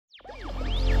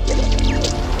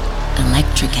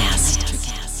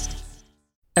Electricast.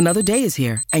 Another day is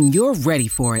here, and you're ready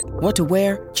for it. What to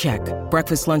wear? Check.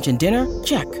 Breakfast, lunch, and dinner?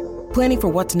 Check. Planning for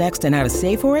what's next and how to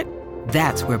save for it?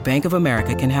 That's where Bank of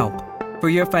America can help. For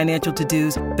your financial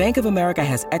to-dos, Bank of America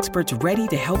has experts ready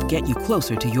to help get you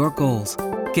closer to your goals.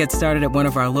 Get started at one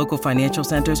of our local financial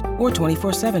centers or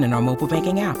 24/7 in our mobile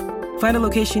banking app. Find a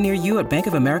location near you at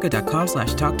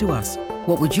bankofamerica.com/talktous.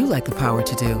 What would you like the power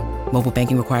to do? Mobile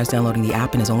banking requires downloading the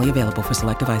app and is only available for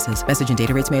select devices. Message and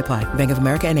data rates may apply. Bank of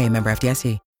America N.A., member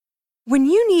FDIC. When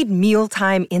you need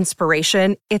mealtime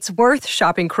inspiration, it's worth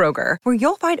shopping Kroger, where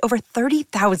you'll find over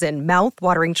 30,000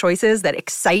 mouth-watering choices that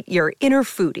excite your inner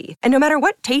foodie. And no matter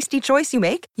what tasty choice you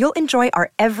make, you'll enjoy our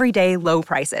everyday low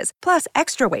prices, plus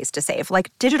extra ways to save,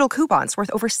 like digital coupons worth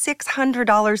over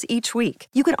 $600 each week.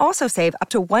 You can also save up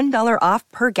to $1 off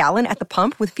per gallon at the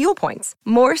pump with fuel points.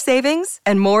 More savings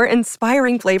and more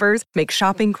inspiring flavors make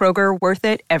shopping Kroger worth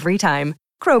it every time.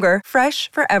 Kroger, fresh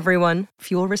for everyone.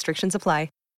 Fuel restrictions apply.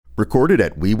 Recorded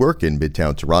at WeWork in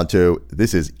Midtown Toronto,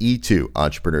 this is E2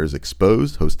 Entrepreneurs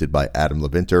Exposed, hosted by Adam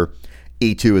Leventer.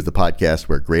 E2 is the podcast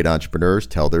where great entrepreneurs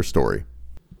tell their story.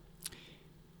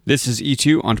 This is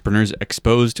E2 Entrepreneurs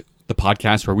Exposed, the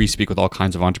podcast where we speak with all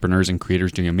kinds of entrepreneurs and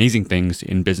creators doing amazing things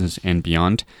in business and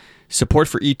beyond. Support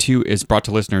for E2 is brought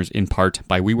to listeners in part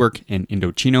by WeWork and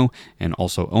Indochino, and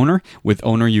also Owner. With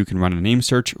Owner, you can run a name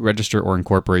search, register or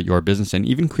incorporate your business, and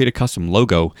even create a custom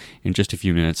logo in just a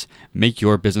few minutes. Make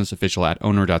your business official at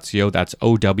owner.co. That's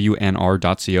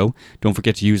OWNR.co. Don't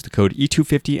forget to use the code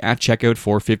E250 at checkout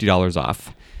for $50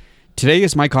 off. Today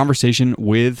is my conversation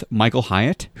with Michael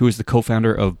Hyatt, who is the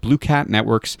co-founder of Blue Cat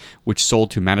Networks, which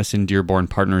sold to Madison Dearborn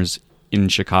Partners in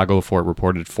Chicago for a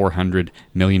reported $400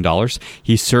 million.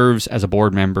 He serves as a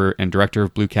board member and director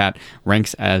of Blue Cat,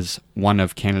 ranks as one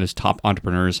of Canada's top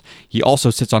entrepreneurs. He also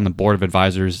sits on the board of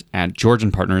advisors at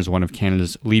Georgian Partners, one of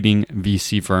Canada's leading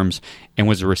VC firms, and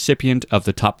was a recipient of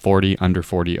the Top 40 Under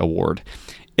 40 award.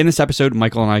 In this episode,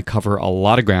 Michael and I cover a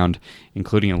lot of ground,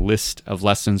 including a list of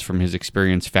lessons from his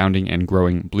experience founding and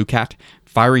growing Blue Cat,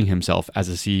 firing himself as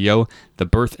a CEO, the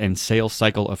birth and sales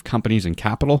cycle of companies and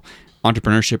capital,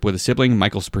 entrepreneurship with a sibling,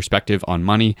 Michael's perspective on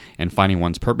money and finding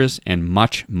one's purpose, and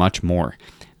much, much more.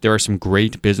 There are some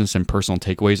great business and personal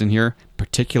takeaways in here,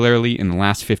 particularly in the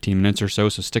last 15 minutes or so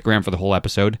stick around for the whole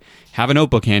episode. Have a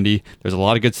notebook handy. There's a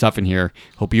lot of good stuff in here.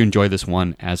 Hope you enjoy this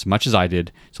one as much as I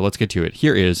did. So let's get to it.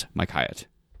 Here is Mike Hyatt.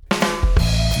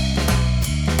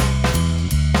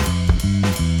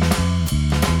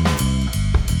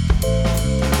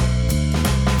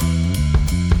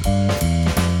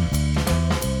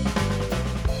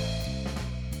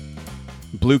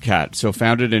 Blue Cat, so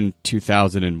founded in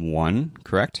 2001,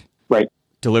 correct? Right.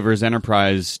 Delivers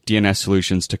enterprise DNS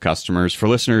solutions to customers. For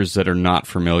listeners that are not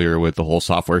familiar with the whole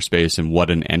software space and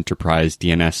what an enterprise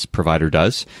DNS provider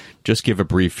does, just give a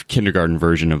brief kindergarten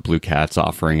version of Blue Cat's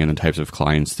offering and the types of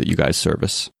clients that you guys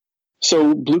service.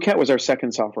 So Blue Cat was our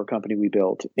second software company we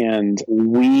built, and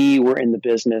we were in the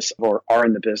business, or are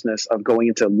in the business, of going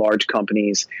into large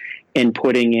companies and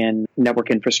putting in network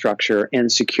infrastructure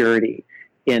and security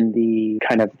in the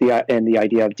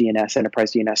idea of DNS,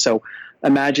 enterprise DNS. So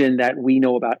imagine that we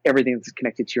know about everything that's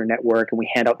connected to your network, and we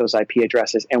hand out those IP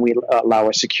addresses, and we allow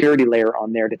a security layer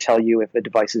on there to tell you if the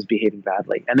device is behaving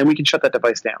badly, and then we can shut that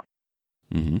device down.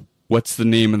 Mm-hmm. What's the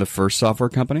name of the first software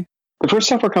company? The first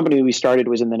software company we started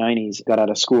was in the 90s. Got out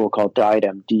of school, called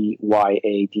Diadem, Dyadem.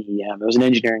 It was an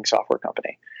engineering software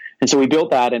company. And so we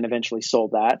built that and eventually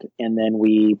sold that. And then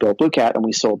we built Blue Cat, and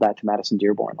we sold that to Madison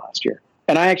Dearborn last year.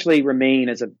 And I actually remain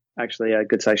as a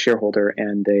good-sized shareholder,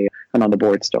 and I'm on the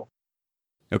board still.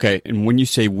 Okay, and when you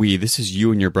say we, this is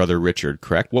you and your brother Richard,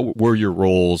 correct? What were your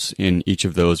roles in each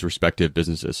of those respective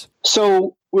businesses?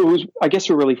 So I guess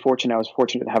we're really fortunate. I was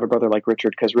fortunate to have a brother like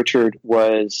Richard, because Richard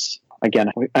was, again,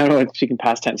 I don't know if you can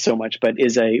past tense so much, but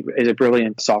is a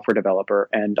brilliant software developer,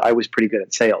 and I was pretty good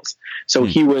at sales. So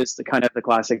he was the kind of the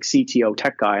classic CTO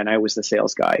tech guy, and I was the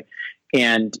sales guy.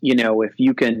 And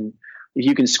if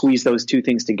you can squeeze those two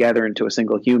things together into a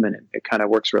single human, it kind of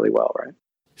works really well, right?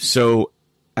 So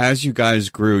as you guys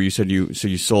grew, you said you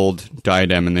sold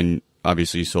Diadem, and then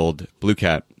obviously you sold Blue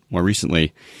Cat more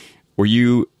recently. Were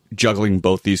you juggling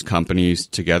both these companies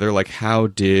together? Like, how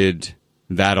did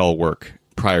that all work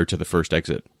prior to the first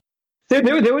exit? There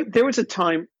was a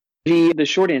time. The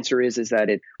short answer is that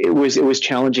it was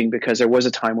challenging, because there was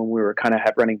a time when we were kind of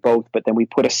running both, but then we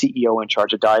put a CEO in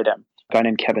charge of Diadem, a guy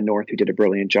named Kevin North, who did a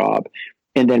brilliant job.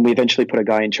 And then we eventually put a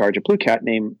guy in charge of Blue Cat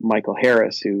named Michael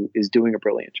Harris, who is doing a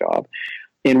brilliant job.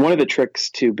 And one of the tricks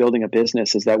to building a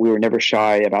business is that we were never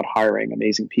shy about hiring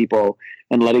amazing people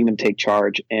and letting them take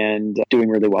charge and doing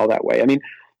really well that way. I mean,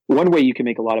 one way you can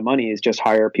make a lot of money is just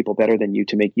hire people better than you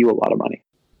to make you a lot of money.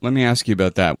 Let me ask you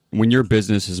about that. When your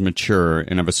business is mature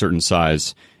and of a certain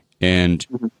size, and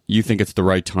you think it's the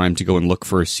right time to go and look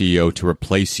for a CEO to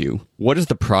replace you, what is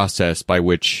the process by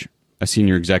which a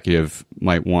senior executive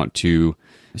might want to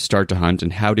start to hunt,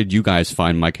 and how did you guys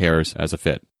find Mike Harris as a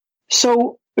fit?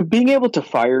 So being able to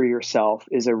fire yourself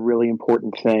is a really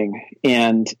important thing,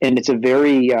 and it's a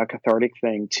very cathartic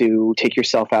thing to take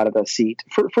yourself out of the seat.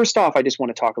 First off, I just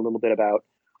want to talk a little bit about,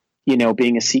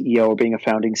 being a CEO or being a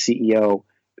founding CEO.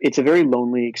 It's a very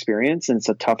lonely experience, and it's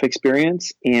a tough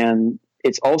experience, and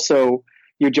it's also,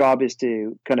 your job is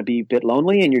to kind of be a bit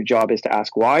lonely, and your job is to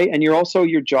ask why, and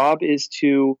your job is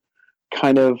to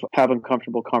kind of have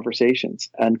uncomfortable conversations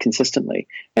and consistently.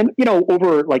 And,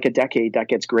 over like a decade, that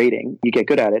gets grating. You get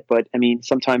good at it. But I mean,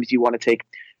 sometimes you want to take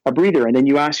a breather, and then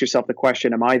you ask yourself the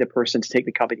question, am I the person to take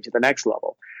the company to the next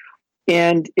level?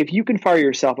 And if you can fire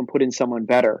yourself and put in someone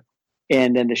better,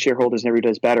 and then the shareholders never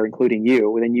does better, including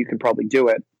you, then you can probably do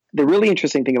it. The really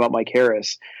interesting thing about Mike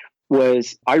Harris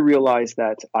was I realized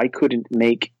that I couldn't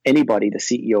make anybody the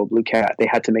CEO of Blue Cat. They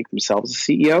had to make themselves a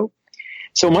CEO.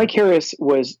 So Mike Harris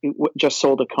just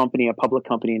sold a public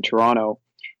company in Toronto,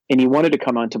 and he wanted to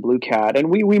come on to Blue Cat. And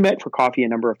we met for coffee a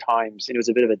number of times, and it was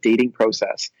a bit of a dating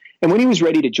process. And when he was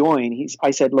ready to join,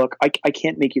 I said, look, I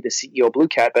can't make you the CEO of Blue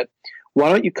Cat, but why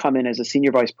don't you come in as a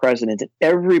senior vice president, and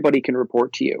everybody can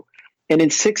report to you. And in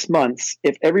 6 months,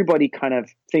 if everybody kind of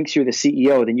thinks you're the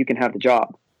CEO, then you can have the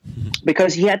job.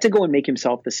 Because he had to go and make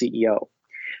himself the CEO.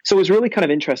 So it was really kind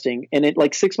of interesting. And at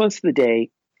like 6 months to the day,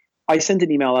 I sent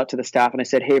an email out to the staff and I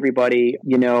said, hey, everybody,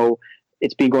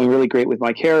 it's been going really great with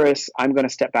Mike Harris. I'm going to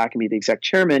step back and be the exec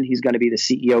chairman. He's going to be the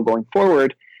CEO going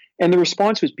forward. And the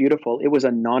response was beautiful. It was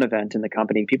a non-event in the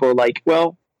company. People were like,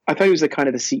 well, I thought he was the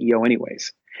CEO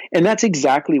anyways. And that's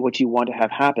exactly what you want to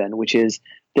have happen, which is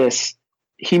this,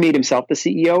 he made himself the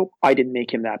CEO. I didn't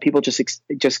make him that. People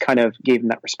just kind of gave him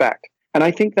that respect. And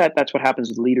I think that that's what happens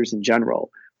with leaders in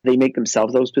general. They make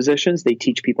themselves those positions. They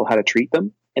teach people how to treat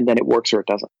them, and then it works or it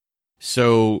doesn't.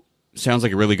 So sounds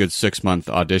like a really good 6-month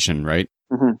audition, right?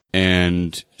 Mm-hmm.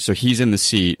 And so he's in the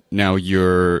seat. Now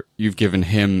you've given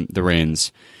him the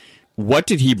reins. What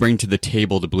did he bring to the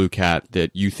table to Blue Cat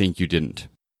that you think you didn't?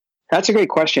 That's a great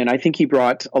question. I think he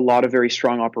brought a lot of very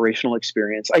strong operational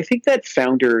experience. I think that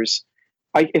founders,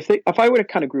 if I were to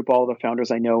kind of group all the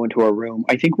founders I know into a room,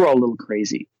 I think we're all a little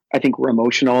crazy. I think we're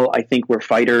emotional. I think we're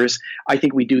fighters. I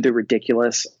think we do the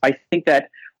ridiculous. I think that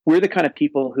we're the kind of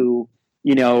people who,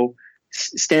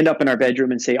 stand up in our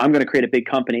bedroom and say, I'm going to create a big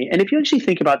company. And if you actually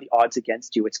think about the odds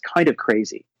against you, it's kind of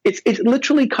crazy. It's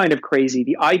literally kind of crazy.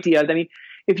 The idea,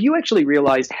 if you actually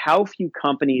realized how few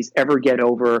companies ever get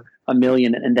over 1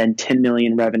 million and then 10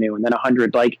 million revenue and then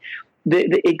 100,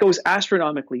 it goes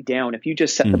astronomically down. If you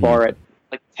just set the bar at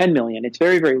like 10 million, it's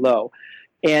very, very low.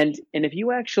 And if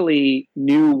you actually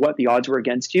knew what the odds were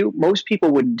against you, most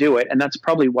people wouldn't do it. And that's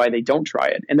probably why they don't try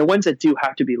it. And the ones that do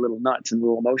have to be a little nuts and a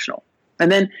little emotional.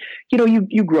 And then,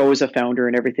 you grow as a founder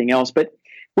and everything else. But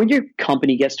when your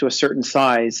company gets to a certain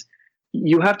size,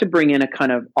 you have to bring in a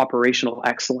kind of operational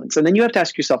excellence. And then you have to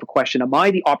ask yourself a question, am I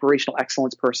the operational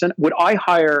excellence person? Would I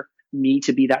hire me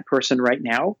to be that person right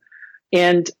now?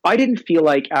 And I didn't feel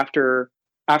like after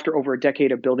over a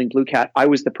decade of building Blue Cat, I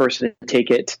was the person to take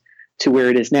it to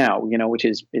where it is now, which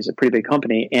is a pretty big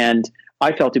company. And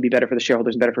I felt it'd be better for the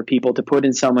shareholders and better for people to put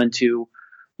in someone to,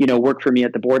 work for me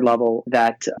at the board level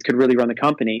that could really run the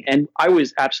company. And I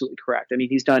was absolutely correct.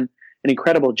 He's done an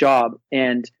incredible job,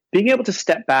 and being able to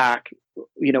step back,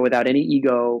 without any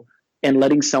ego and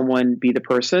letting someone be the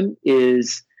person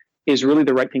is really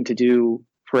the right thing to do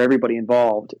for everybody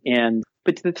involved.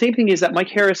 But the same thing is that Mike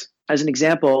Harris, as an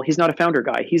example, he's not a founder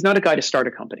guy. He's not a guy to start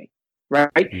a company. Right?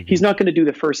 Mm-hmm. He's not going to do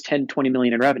the first 10, 20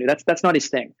 million in revenue. That's not his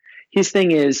thing. His thing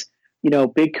is,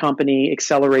 big company,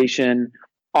 acceleration,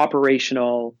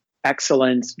 operational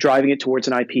excellence, driving it towards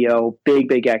an IPO,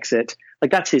 big exit.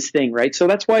 That's his thing, right? So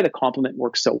that's why the complement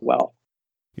works so well.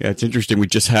 Yeah, it's interesting. We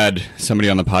just had somebody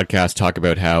on the podcast talk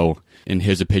about how, in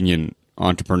his opinion,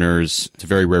 entrepreneurs, it's a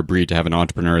very rare breed to have an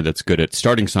entrepreneur that's good at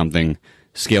starting something,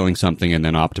 scaling something, and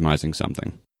then optimizing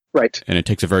something. Right. And it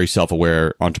takes a very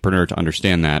self-aware entrepreneur to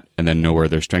understand that and then know where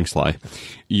their strengths lie.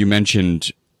 You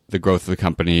mentioned the growth of the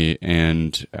company,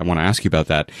 and I want to ask you about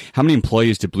that. How many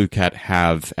employees did Blue Cat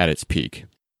have at its peak?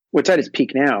 What's at its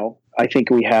peak now? I think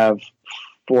we have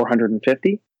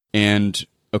 450. And,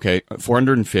 okay,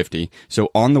 450. So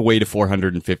on the way to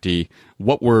 450,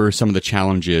 what were some of the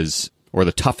challenges or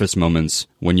the toughest moments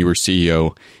when you were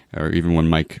CEO, or even when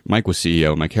Mike was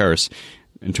CEO, Mike Harris,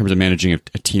 in terms of managing a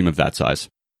team of that size?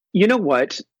 You know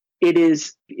what? It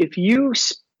is, if you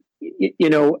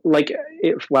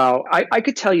wow, I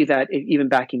could tell you that even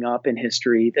backing up in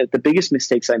history, that the biggest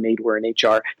mistakes I made were in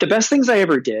HR. The best things I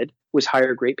ever did was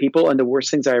hire great people, and the worst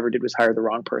things I ever did was hire the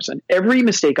wrong person. Every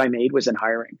mistake I made was in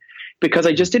hiring because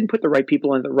I just didn't put the right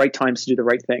people in at the right times to do the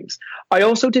right things. I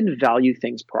also didn't value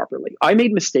things properly. I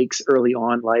made mistakes early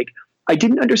on, like I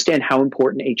didn't understand how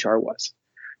important HR was,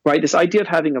 right? This idea of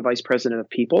having a vice president of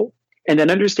people and then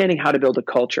understanding how to build a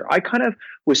culture. I kind of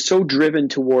was so driven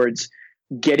towards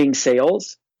getting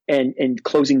sales and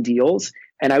closing deals.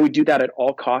 And I would do that at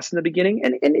all costs in the beginning.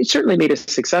 And it certainly made us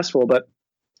successful, but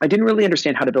I didn't really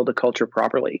understand how to build a culture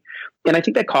properly. And I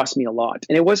think that cost me a lot.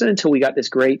 And it wasn't until we got this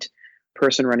great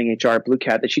person running HR at Blue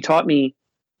Cat that she taught me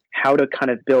how to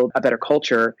kind of build a better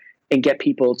culture and get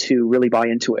people to really buy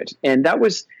into it. And that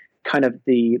was kind of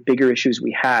the bigger issues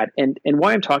we had. And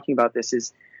why I'm talking about this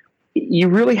is you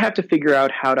really have to figure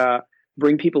out how to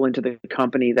bring people into the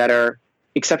company that are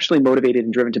exceptionally motivated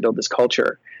and driven to build this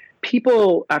culture.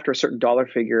 People after a certain dollar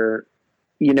figure,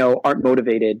 aren't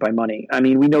motivated by money. I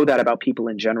mean, we know that about people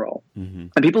in general. Mm-hmm.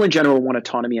 And people in general want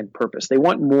autonomy and purpose. They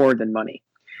want more than money.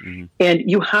 Mm-hmm. And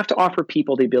you have to offer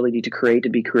people the ability to create, to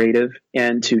be creative,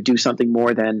 and to do something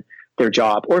more than their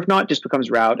job. Or if not, just becomes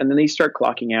route. And then they start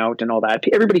clocking out and all that.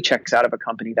 Everybody checks out of a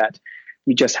company that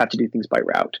you just have to do things by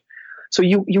route. So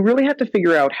you really have to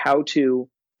figure out how to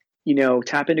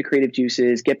tap into creative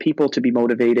juices, get people to be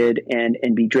motivated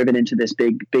and be driven into this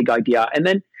big idea. And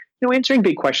then, answering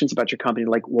big questions about your company,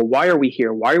 like, well, why are we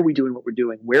here? Why are we doing what we're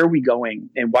doing? Where are we going?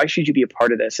 And why should you be a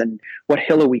part of this? And what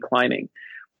hill are we climbing?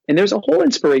 And there's a whole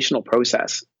inspirational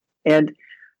process. And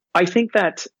I think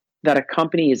that a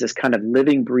company is this kind of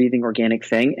living, breathing, organic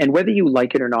thing. And whether you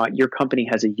like it or not, your company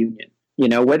has a union.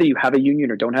 Whether you have a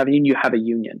union or don't have a union, you have a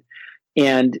union.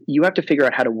 And you have to figure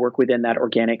out how to work within that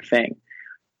organic thing.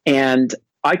 And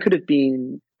I could have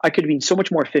been so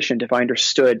much more efficient if I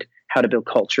understood how to build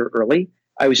culture early.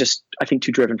 I was just, I think,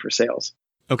 too driven for sales.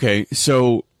 Okay.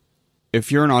 So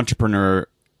if you're an entrepreneur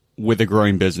with a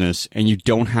growing business and you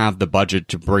don't have the budget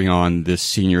to bring on this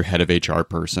senior head of HR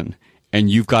person and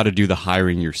you've got to do the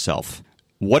hiring yourself,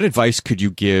 what advice could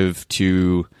you give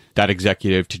to that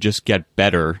executive to just get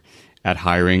better at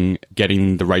hiring,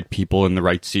 getting the right people in the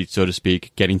right seats, so to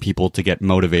speak, getting people to get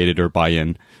motivated or buy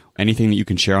in? Anything that you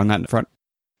can share on that front?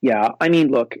 Yeah. I mean,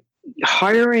 look,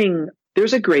 hiring,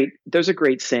 there's a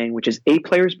great saying, which is A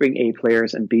players bring A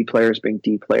players and B players bring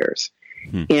D players.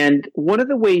 And one of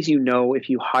the ways if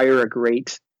you hire a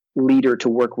great leader to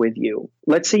work with you,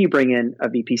 let's say you bring in a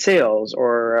VP sales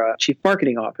or a chief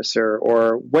marketing officer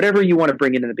or whatever you want to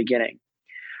bring in the beginning.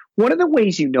 One of the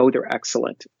ways they're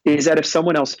excellent is that if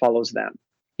someone else follows them.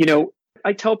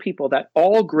 I tell people that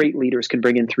all great leaders can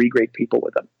bring in 3 great people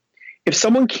with them. If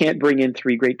someone can't bring in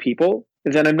 3 great people,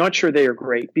 then I'm not sure they are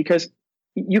great, because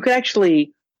you could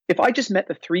actually, if I just met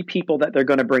the 3 people that they're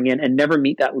going to bring in and never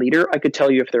meet that leader, I could tell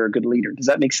you if they're a good leader. Does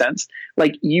that make sense?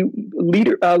 Like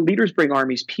leaders bring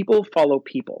armies, people follow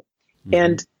people. Mm-hmm.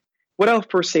 And what I'll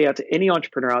first say out to any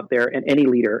entrepreneur out there and any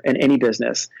leader and any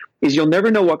business is you'll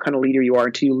never know what kind of leader you are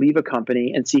until you leave a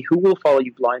company and see who will follow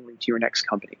you blindly to your next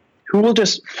company, who will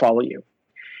just follow you.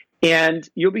 And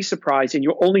you'll be surprised, and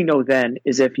you'll only know then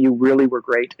is if you really were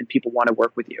great and people want to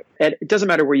work with you. And it doesn't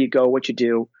matter where you go, what you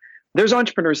do. There's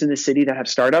entrepreneurs in this city that have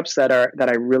startups that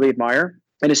I really admire.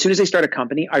 And as soon as they start a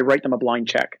company, I write them a blind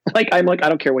check. I'm like, I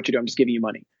don't care what you do, I'm just giving you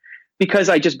money, because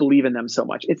I just believe in them so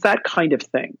much. It's that kind of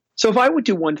thing. So if I would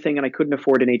do one thing and I couldn't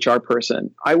afford an HR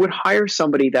person, I would hire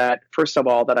somebody that, first of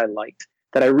all, that I liked,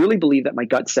 that I really believe that my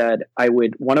gut said I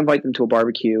would want to invite them to a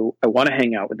barbecue. I want to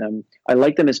hang out with them. I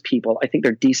like them as people. I think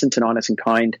they're decent and honest and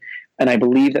kind. And I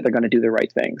believe that they're going to do the right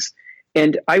things.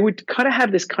 And I would kind of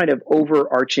have this kind of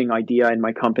overarching idea in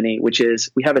my company, which is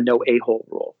we have a no a-hole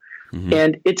rule. Mm-hmm.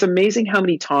 And it's amazing how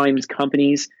many times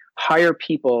companies hire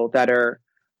people that are,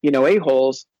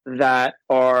 a-holes that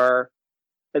are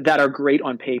great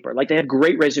on paper. Like they have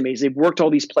great resumes. They've worked all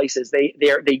these places. They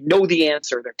know the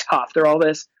answer. They're tough. They're all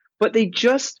this. But they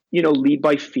just, lead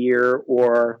by fear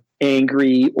or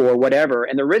angry or whatever.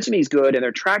 And their resume is good and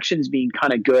their traction's being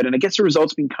kind of good. And I guess the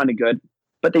results being kind of good.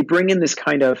 But they bring in this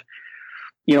kind of,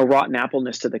 rotten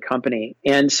appleness to the company.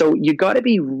 And so you got to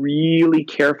be really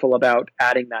careful about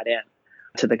adding that in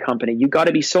to the company. You got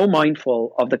to be so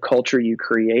mindful of the culture you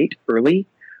create early,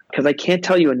 because I can't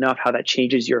tell you enough how that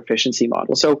changes your efficiency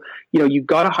model. So, you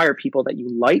got to hire people that you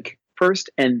like first,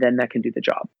 and then that can do the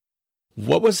job.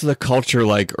 What was the culture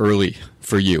like early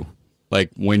for you?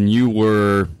 Like when you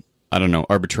were, I don't know,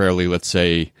 arbitrarily, let's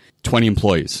say 20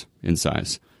 employees in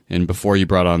size, and before you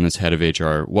brought on this head of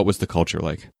HR, what was the culture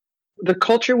like? The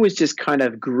culture was just kind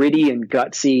of gritty and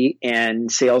gutsy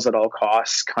and sales at all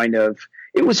costs kind of.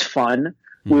 It was fun.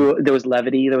 There was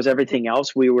levity. There was everything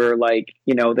else. We were like,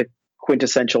 the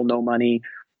quintessential no money,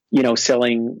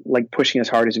 selling, like pushing as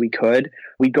hard as we could.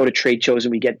 We'd go to trade shows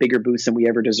and we get bigger booths than we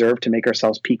ever deserved to make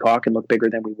ourselves peacock and look bigger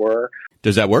than we were.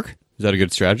 Does that work? Is that a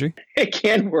good strategy? It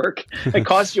can work. It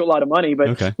costs you a lot of money, but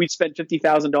Okay. we'd spend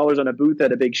 $50,000 on a booth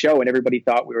at a big show and everybody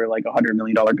thought we were like $100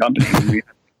 million company. And we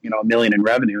had, $1 million in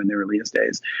revenue in the earliest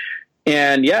days.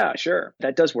 And yeah, sure,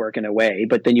 that does work in a way,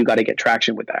 but then you got to get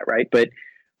traction with that, right? But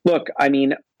look, I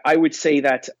mean, I would say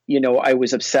that, I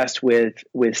was obsessed with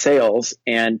sales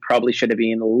and probably should have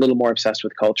been a little more obsessed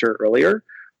with culture earlier.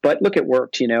 But look, it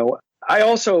worked, I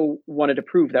also wanted to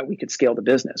prove that we could scale the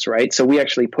business, right? So we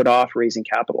actually put off raising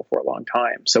capital for a long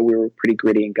time. So we were pretty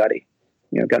gritty and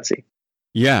gutsy.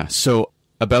 Yeah. So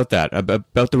about that,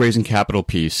 about the raising capital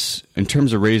piece, in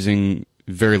terms of raising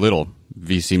very little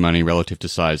VC money relative to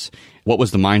size, what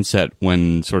was the mindset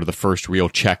when sort of the first real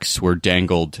checks were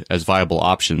dangled as viable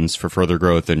options for further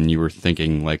growth and you were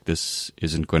thinking like this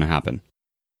isn't going to happen?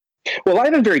 Well, I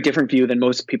have a very different view than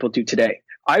most people do today.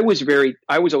 I was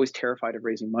always terrified of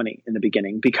raising money in the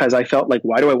beginning because I felt like,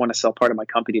 why do I want to sell part of my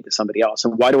company to somebody else?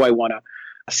 And why do I want to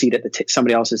seat at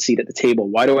somebody else's seat at the table?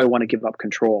 Why do I want to give up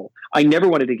control? I never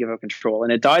wanted to give up control.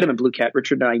 And at Diadem and Blue Cat,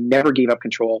 Richard and I never gave up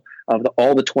control of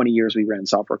all the 20 years we ran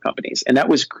software companies. And that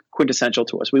was quintessential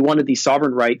to us. We wanted the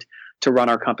sovereign right to run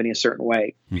our company a certain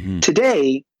way. Mm-hmm.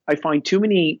 Today, I find too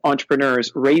many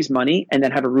entrepreneurs raise money and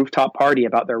then have a rooftop party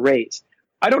about their raise.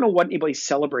 I don't know what anybody's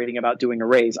celebrating about doing a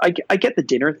raise. I get the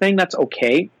dinner thing. That's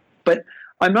okay. But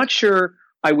I'm not sure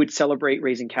I would celebrate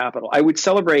raising capital. I would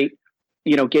celebrate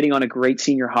getting on a great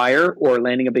senior hire or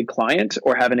landing a big client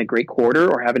or having a great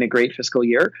quarter or having a great fiscal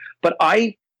year. But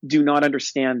I do not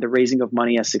understand the raising of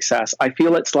money as success. I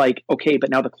feel it's like, okay, but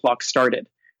now the clock started.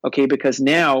 Okay, because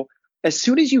now as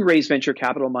soon as you raise venture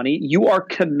capital money, you are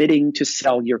committing to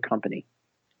sell your company.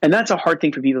 And that's a hard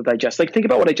thing for people to digest. Like, think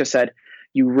about what I just said.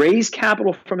 You raise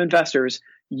capital from investors,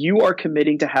 you are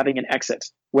committing to having an exit.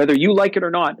 Whether you like it or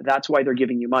not, that's why they're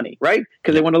giving you money, right?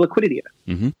 Because they want a liquidity of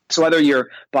it. Mm-hmm. So whether you're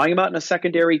buying them out in a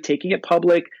secondary, taking it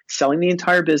public, selling the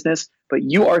entire business, but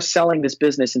you are selling this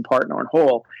business in part or in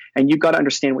whole, and you've got to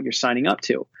understand what you're signing up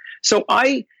to. So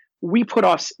we put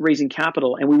off raising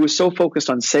capital and we were so focused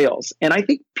on sales. And I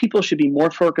think people should be more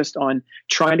focused on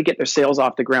trying to get their sales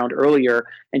off the ground earlier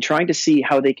and trying to see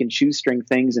how they can shoestring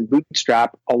things and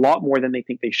bootstrap a lot more than they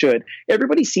think they should.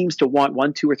 Everybody seems to want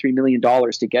 $1, $2, or $3 million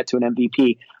to get to an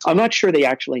MVP. I'm not sure they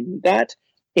actually need that.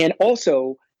 And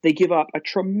also, they give up a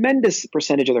tremendous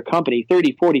percentage of their company,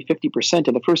 30, 40, 50%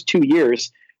 in the first 2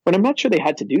 years, but I'm not sure they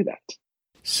had to do that.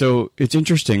 So it's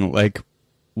interesting, like,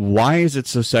 why is it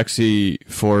so sexy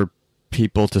for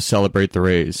people to celebrate the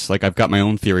raise? Like, I've got my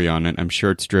own theory on it. I'm sure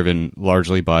it's driven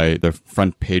largely by the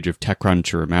front page of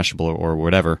TechCrunch or Mashable or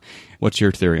whatever. What's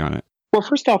your theory on it? Well,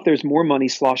 first off, there's more money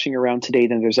sloshing around today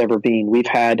than there's ever been. We've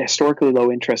had historically low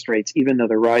interest rates, even though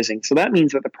they're rising. So that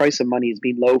means that the price of money has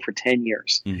been low for 10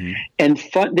 years. Mm-hmm.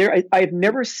 And I've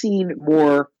never seen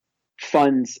more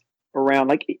funds around.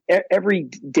 Like, every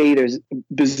day there's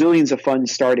bazillions of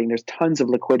funds starting. There's tons of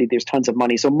liquidity. There's tons of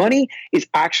money. So money is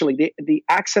actually the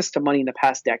access to money in the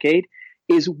past decade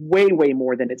is way, way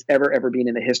more than it's ever been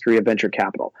in the history of venture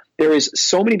capital. There is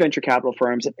so many venture capital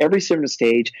firms at every certain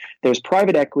stage. There's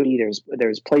private equity.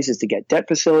 There's places to get debt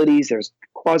facilities. There's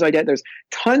quasi debt. There's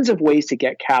tons of ways to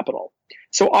get capital.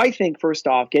 So I think, first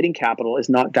off, getting capital is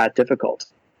not that difficult.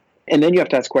 And then you have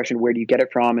to ask the question, where do you get it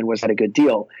from, and was that a good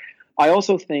deal? I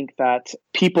also think that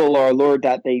people are lured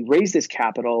that they raise this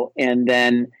capital and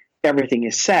then everything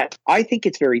is set. I think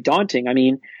it's very daunting. I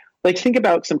mean, like, think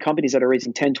about some companies that are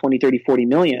raising 10, 20, 30, 40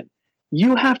 million.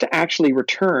 You have to actually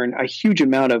return a huge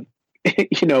amount of,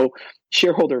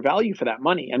 shareholder value for that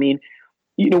money. I mean,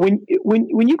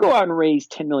 when you go out and raise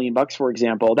 $10 million, for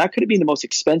example, that could have been the most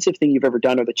expensive thing you've ever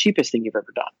done or the cheapest thing you've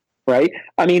ever done, right?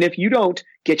 I mean, if you don't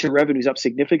get your revenues up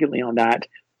significantly on that,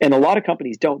 and a lot of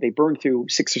companies don't, they burn through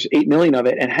 6 or 8 million of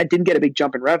it and didn't get a big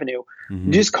jump in revenue. Mm-hmm.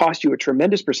 It just cost you a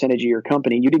tremendous percentage of your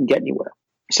company and you didn't get anywhere.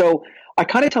 So I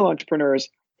kind of tell entrepreneurs,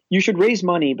 you should raise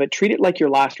money, but treat it like your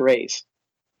last raise,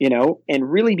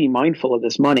 and really be mindful of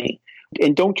this money.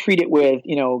 And don't treat it with,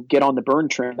 get on the burn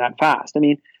train that fast. I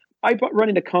mean, I've run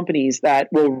into companies that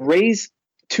will raise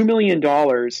 $2 million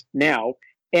now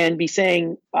and be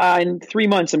saying, in 3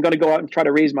 months, I'm going to go out and try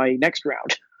to raise my next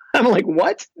round. I'm like,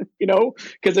 what?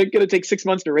 Because they're going to take 6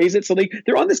 months to raise it. So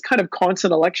they're on this kind of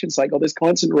constant election cycle, this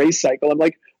constant raise cycle. I'm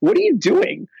like, what are you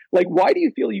doing? Like, why do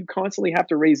you feel you constantly have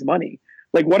to raise money?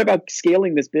 Like, what about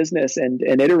scaling this business and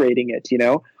iterating it?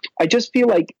 I just feel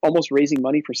like almost raising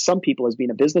money for some people has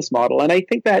been a business model. And I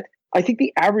think that I think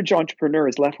the average entrepreneur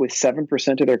is left with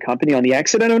 7% of their company on the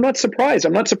exit. And I'm not surprised.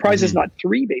 I'm not surprised it's not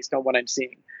 3 based on what I'm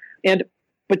seeing.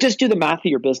 But just do the math of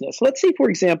your business. Let's say, for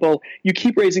example, you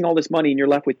keep raising all this money and you're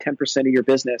left with 10% of your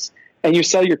business and you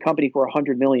sell your company for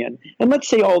 $100 million. And let's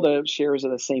say all the shares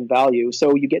are the same value.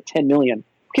 So you get 10 million.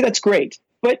 Okay, that's great.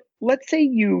 But let's say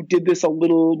you did this a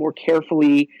little more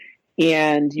carefully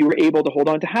and you were able to hold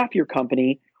on to half your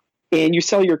company and you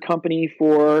sell your company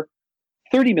for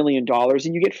 $30 million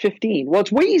and you get 15. Well,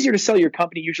 it's way easier to sell your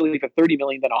company usually for 30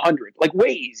 million than 100, like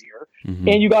way easier.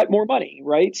 And you got more money,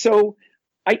 right? So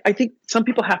I think some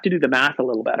people have to do the math a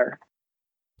little better.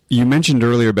 You mentioned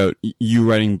earlier about you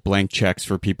writing blank checks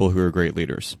for people who are great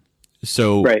leaders.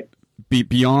 So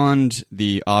beyond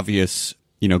the obvious,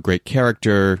 great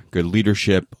character, good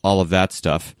leadership, all of that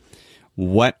stuff,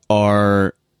 what's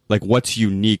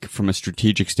unique from a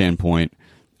strategic standpoint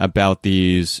about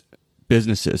these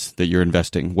businesses that you're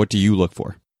investing? What do you look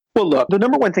for? Well, look, the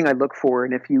number one thing I look for,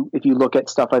 and if you look at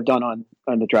stuff I've done on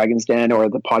the Dragon's Den or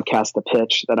the podcast, The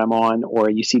Pitch that I'm on, or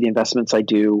you see the investments I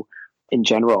do in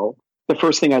general, the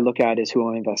first thing I look at is who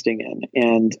I'm investing in.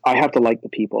 And I have to like the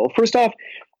people. First off,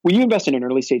 when you invest in an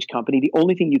early stage company, the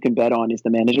only thing you can bet on is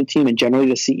the management team and generally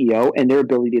the CEO and their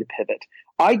ability to pivot.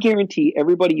 I guarantee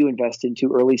everybody you invest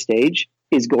into early stage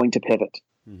is going to pivot.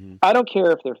 I don't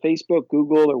care if they're Facebook,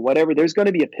 Google, or whatever, there's going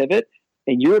to be a pivot.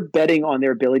 And you're betting on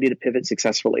their ability to pivot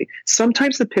successfully.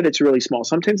 Sometimes the pivot's really small.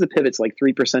 Sometimes the pivot's like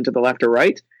 3% to the left or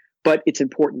right, but it's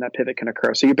important that pivot can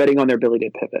occur. So you're betting on their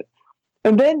ability to pivot.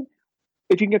 And then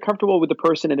if you can get comfortable with the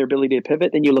person and their ability to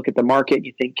pivot, then you look at the market,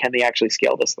 you think, can they actually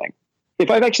scale this thing? If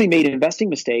I've actually made investing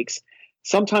mistakes,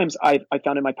 sometimes I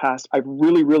found in my past, I've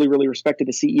really, really, really respected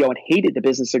the CEO and hated the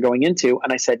business they're going into.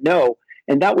 And I said no.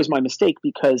 And that was my mistake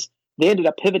because they ended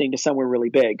up pivoting to somewhere really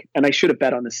big. And I should have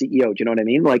bet on the CEO. Do you know what I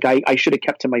mean? Like I should have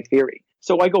kept to my theory.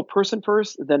 So I go person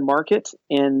first, then market,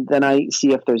 and then I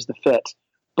see if there's the fit.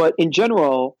 But in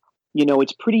general,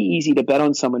 it's pretty easy to bet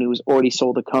on someone who's already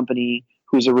sold a company,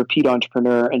 who's a repeat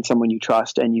entrepreneur and someone you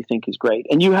trust and you think is great.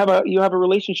 And you have a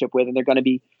relationship with, and they're going to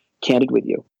be candid with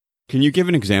you. Can you give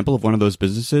an example of one of those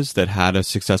businesses that had a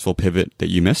successful pivot that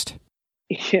you missed?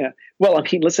 Yeah. Well,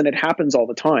 listen, it happens all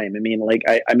the time.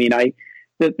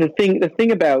 The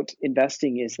thing about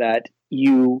investing is that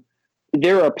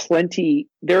there are plenty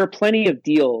of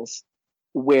deals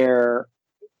where,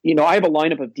 I have a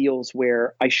lineup of deals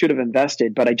where I should have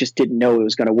invested, but I just didn't know it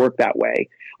was going to work that way.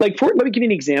 Let me give you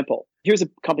an example. Here's a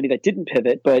company that didn't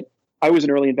pivot, but I was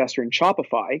an early investor in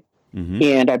Shopify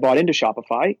and I bought into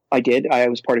Shopify. I did. I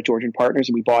was part of Georgian Partners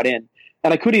and we bought in,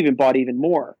 and I could have even bought even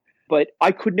more, but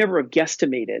I could never have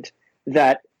guesstimated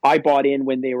that I bought in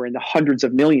when they were in the hundreds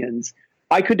of millions.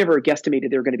 I could never have guesstimated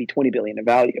they were going to be 20 billion in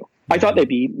value. I thought they'd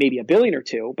be maybe $1 billion or $2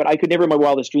 billion, but I could never in my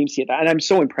wildest dreams see it. And I'm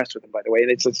so impressed with them, by the way.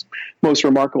 It's the most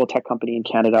remarkable tech company in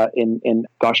Canada in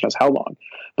gosh knows how long.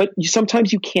 But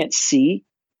sometimes you can't see,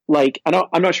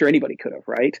 I'm not sure anybody could have,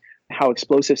 right? How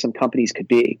explosive some companies could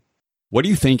be. What do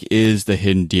you think is the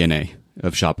hidden DNA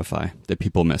of Shopify that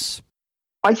people miss?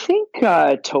 I think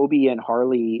Toby and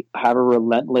Harley have a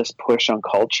relentless push on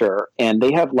culture, and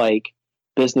they have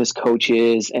business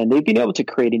coaches, and they've been able to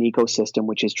create an ecosystem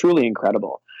which is truly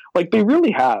incredible. They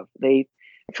really have.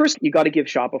 First, you got to give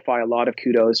Shopify a lot of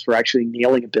kudos for actually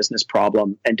nailing a business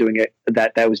problem and doing it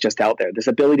that was just out there. This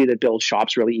ability to build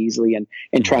shops really easily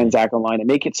and transact online and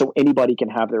make it so anybody can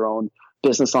have their own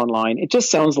business online. It just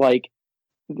sounds like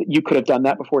you could have done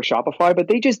that before Shopify, but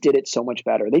they just did it so much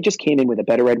better. They just came in with a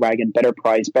better red wagon, better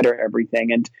price, better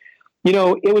everything. And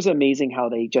it was amazing how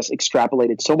they just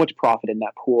extrapolated so much profit in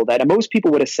that pool that most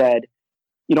people would have said,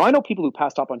 I know people who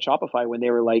passed up on Shopify when they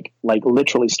were like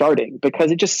literally starting,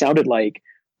 because it just sounded like,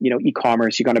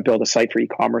 e-commerce, you're going to build a site for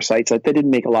e-commerce sites. That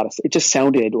didn't make a lot of sense. It just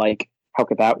sounded like, how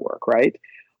could that work? Right.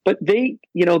 But they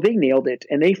nailed it,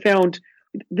 and they found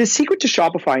the secret to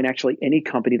Shopify, and actually any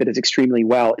company that is extremely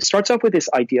well, it starts off with this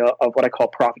idea of what I call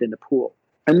profit in the pool.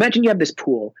 Imagine you have this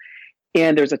pool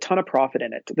and there's a ton of profit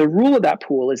in it. The rule of that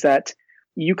pool is that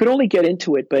you could only get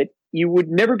into it, but you would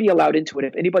never be allowed into it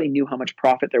if anybody knew how much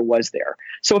profit there was there.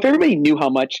 So if everybody knew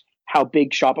how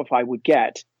big Shopify would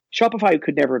get, Shopify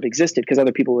could never have existed because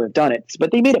other people would have done it.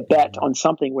 But they made a bet on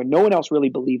something where no one else really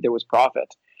believed there was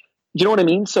profit. Do you know what I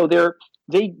mean? So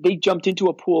they jumped into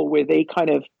a pool where they kind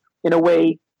of, in a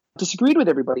way, disagreed with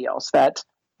everybody else, that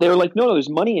they were like, no, there's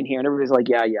money in here. And everybody's like,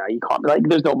 yeah, e-commerce,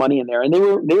 there's no money in there. And they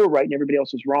were right and everybody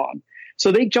else was wrong.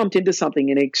 So they jumped into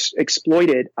something and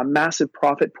exploited a massive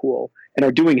profit pool and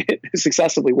are doing it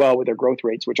successfully well with their growth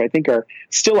rates, which I think are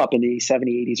still up in the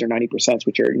 70, 80s, or 90%,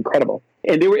 which are incredible.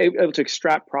 And they were able to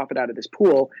extract profit out of this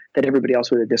pool that everybody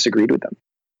else would have disagreed with them.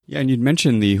 Yeah, and you'd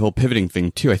mentioned the whole pivoting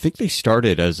thing too. I think they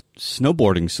started as a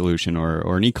snowboarding solution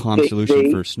or an e-com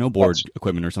solution for snowboard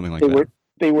equipment or something like that.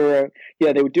 They were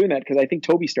doing that because I think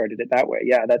Toby started it that way.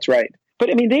 Yeah, that's right. But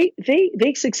I mean,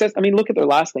 they success. I mean, look at their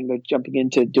last thing. They're jumping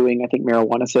into doing, I think,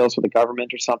 marijuana sales for the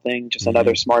government or something. Just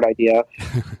another smart idea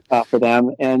for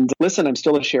them. And listen, I'm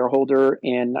still a shareholder,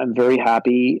 and I'm very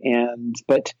happy.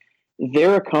 But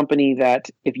they're a company that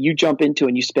if you jump into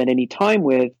and you spend any time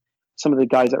with some of the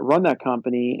guys that run that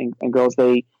company and girls,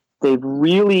 they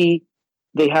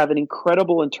have an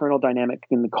incredible internal dynamic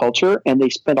in the culture, and they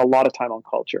spend a lot of time on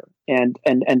culture. And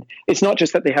it's not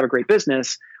just that they have a great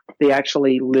business, they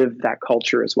actually live that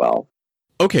culture as well.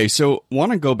 Okay, so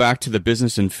want to go back to the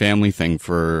business and family thing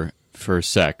for a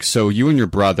sec. So you and your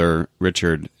brother,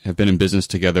 Richard, have been in business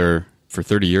together for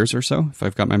 30 years or so, if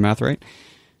I've got my math right?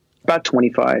 About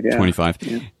 25, yeah. 25.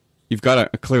 Yeah. You've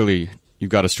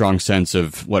got a strong sense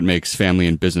of what makes family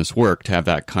and business work to have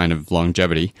that kind of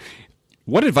longevity.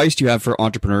 What advice do you have for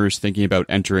entrepreneurs thinking about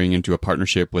entering into a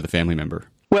partnership with a family member?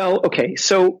 Well, okay,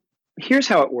 so here's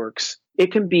how it works.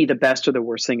 It can be the best or the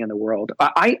worst thing in the world.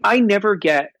 I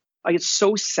get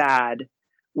so sad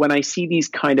when I see these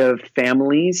kind of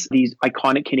families, these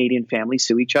iconic Canadian families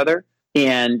sue each other,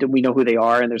 and we know who they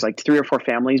are, and there's like 3 or 4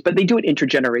 families, but they do it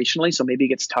intergenerationally, so maybe it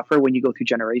gets tougher when you go through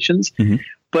generations. Mm-hmm.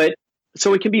 But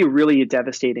so it can be really a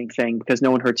devastating thing because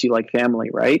no one hurts you like family,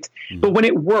 right? Mm-hmm. But when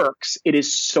it works, it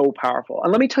is so powerful.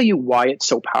 And let me tell you why it's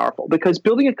so powerful, because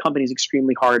building a company is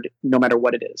extremely hard no matter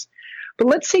what it is. But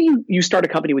let's say you start a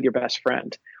company with your best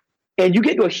friend and you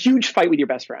get into a huge fight with your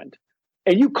best friend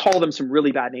and you call them some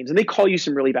really bad names and they call you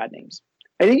some really bad names.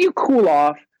 And then you cool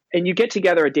off and you get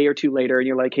together a day or two later and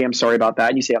you're like, hey, I'm sorry about that.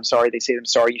 And you say, I'm sorry. They say, I'm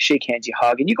sorry. You shake hands, you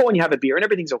hug, and you go and you have a beer and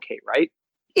everything's okay, right?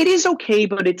 It is okay,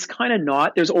 but it's kind of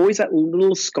not. There's always that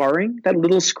little scarring, that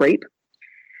little scrape.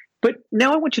 But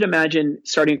now I want you to imagine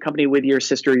starting a company with your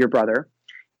sister or your brother,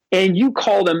 and you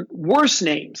call them worse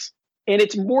names, and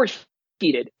it's more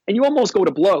heated, and you almost go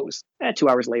to blows. 2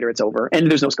 hours later, it's over, and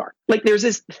there's no scar. Like there's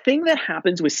this thing that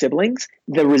happens with siblings,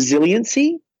 the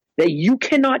resiliency that you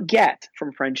cannot get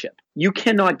from friendship. You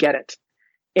cannot get it.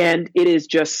 And it is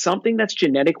just something that's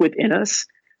genetic within us,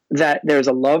 that there's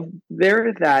a love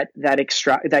there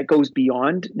that goes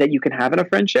beyond that you can have in a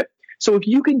friendship. So if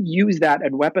you can use that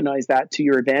and weaponize that to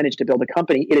your advantage to build a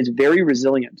company, it is very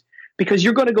resilient because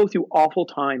you're going to go through awful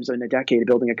times in a decade of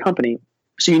building a company.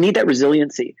 So you need that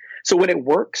resiliency. So when it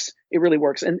works, it really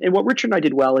works. And what Richard and I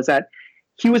did well is that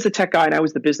he was the tech guy and I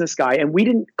was the business guy. And we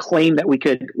didn't claim that we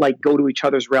could like go to each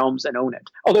other's realms and own it.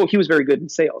 Although he was very good in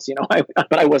sales,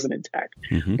 but I wasn't in tech.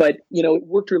 Mm-hmm. But, it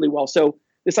worked really well. So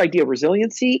this idea of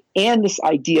resiliency and this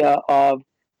idea of,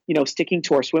 sticking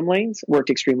to our swim lanes worked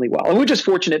extremely well. And we're just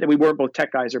fortunate that we weren't both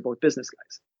tech guys or both business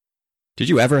guys. Did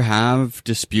you ever have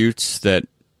disputes that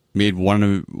made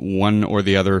one or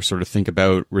the other sort of think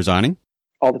about resigning?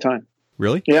 All the time.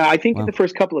 Really? Yeah, I think the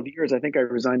first couple of years, I think I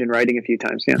resigned in writing a few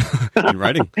times. Yeah. In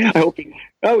writing?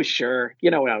 Sure.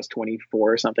 When I was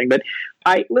 24 or something. But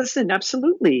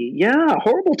absolutely. Yeah.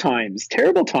 Horrible times,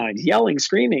 terrible times, yelling,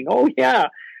 screaming. Oh, yeah.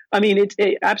 I mean,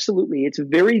 absolutely. It's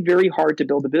very, very hard to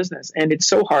build a business. And it's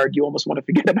so hard, you almost want to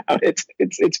forget about it.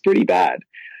 It's pretty bad.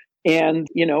 And,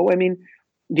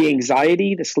 the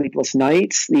anxiety, the sleepless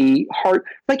nights, the hard,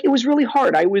 it was really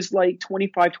hard. I was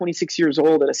 25, 26 years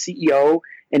old at a CEO,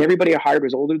 and everybody I hired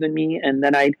was older than me. And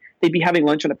then they'd be having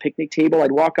lunch on a picnic table.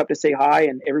 I'd walk up to say hi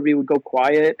and everybody would go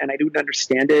quiet and I didn't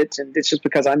understand it. And it's just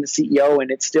because I'm the CEO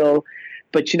and it's still,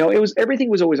 but everything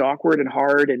was always awkward and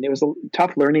hard, and it was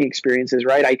tough learning experiences,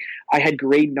 right? I had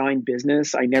grade 9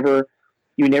 business.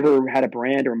 You never had a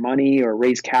brand or money or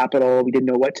raise capital. We didn't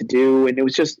know what to do. And it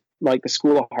was just like the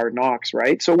school of hard knocks,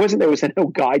 right? So there was no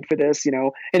guide for this,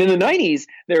 And in the 90s,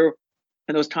 in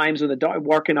those times when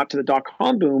walking up to the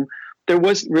 .com boom, there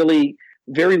was really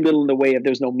very little in the way of,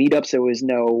 there was no meetups. There was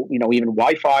no, even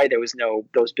Wi-Fi. There was no,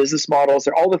 those business models.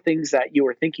 There are all the things that you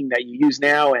were thinking that you use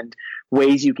now and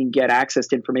ways you can get access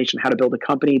to information, how to build a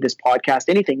company, this podcast,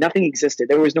 anything, nothing existed.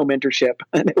 There was no mentorship.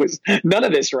 And there was none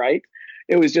of this, right?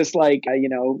 It was just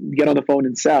get on the phone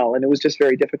and sell. And it was just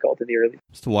very difficult in the early.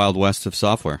 It's the Wild West of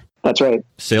software. That's right.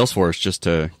 Salesforce, just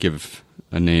to give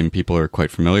a name people are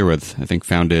quite familiar with, I think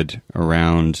founded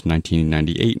around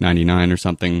 1998, 99 or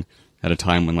something, at a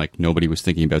time when nobody was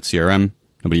thinking about CRM.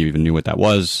 Nobody even knew what that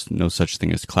was. No such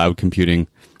thing as cloud computing,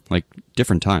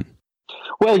 different time.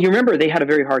 Well, you remember they had a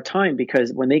very hard time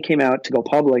because when they came out to go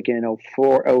public in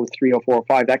 04, 03, 04,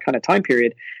 05, that kind of time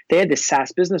period, they had this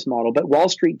SaaS business model, but Wall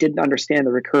Street didn't understand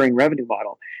the recurring revenue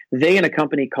model. They and a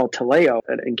company called Taleo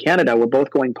in Canada were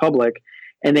both going public,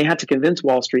 And they had to convince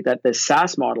Wall Street that the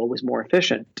SaaS model was more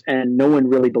efficient, and no one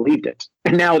really believed it.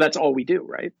 And now that's all we do,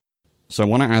 right? So I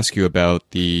want to ask you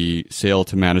about the sale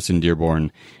to Madison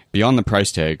Dearborn. Beyond the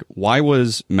price tag, why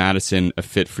was Madison a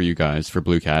fit for you guys, for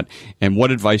Blue Cat? And what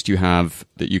advice do you have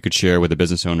that you could share with a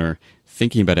business owner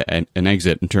thinking about an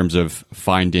exit in terms of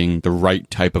finding the right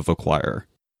type of acquirer?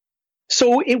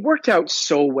 So it worked out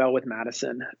so well with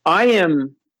Madison.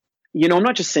 I'm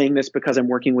not just saying this because I'm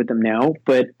working with them now,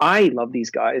 but I love these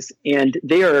guys, and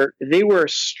they were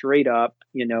straight up,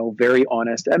 very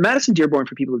honest. Madison Dearborn,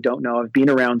 for people who don't know, have been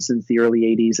around since the early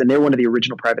 80s, and they're one of the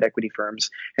original private equity firms.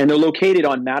 And they're located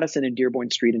on Madison and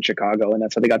Dearborn Street in Chicago, and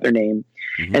that's how they got their name.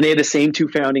 Mm-hmm. And they have the same two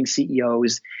founding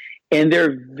CEOs. And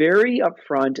they're very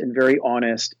upfront and very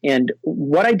honest. And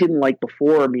what I didn't like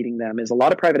before meeting them is a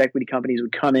lot of private equity companies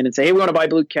would come in and say, hey, we want to buy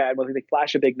Blue Cat. Well, they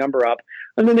flash a big number up,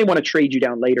 and then they want to trade you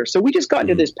down later. So we just got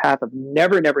into this path of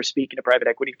never speaking to private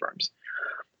equity firms.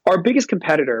 Our biggest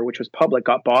competitor, which was public,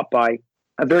 got bought by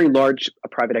a very large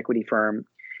private equity firm.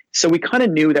 So we kind of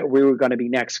knew that we were going to be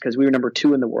next because we were number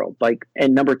 2 in the world,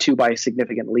 and number 2 by a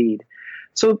significant lead.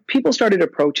 So people started to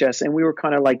approach us, and we were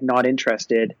kind of not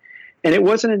interested. And it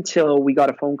wasn't until we got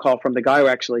a phone call from the guy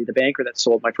the banker that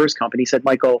sold my first company. He said,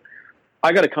 Michael,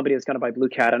 I got a company that's going to buy Blue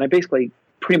Cat. And I basically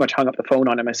pretty much hung up the phone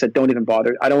on him. I said, don't even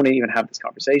bother. I don't want to even have this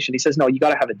conversation. He says, no, you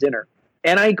got to have a dinner.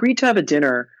 And I agreed to have a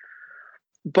dinner,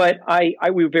 but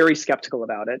we were very skeptical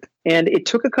about it. And it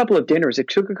took a couple of dinners. It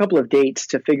took a couple of dates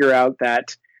to figure out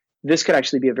that this could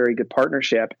actually be a very good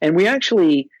partnership. And we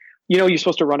actually, you're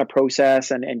supposed to run a process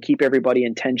and keep everybody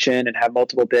in tension and have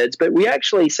multiple bids. But we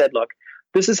actually said, look,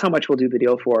 this is how much we'll do the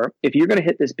deal for. If you're going to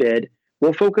hit this bid,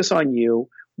 we'll focus on you.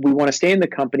 We want to stay in the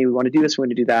company. We want to do this. We want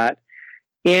to do that.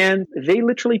 And they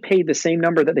literally paid the same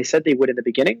number that they said they would in the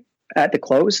beginning at the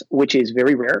close, which is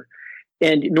very rare.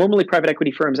 And normally private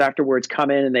equity firms afterwards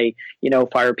come in and they,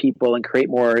 fire people and create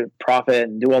more profit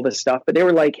and do all this stuff. But they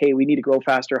were like, hey, we need to grow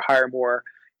faster, hire more.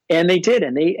 And they did.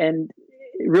 And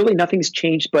really nothing's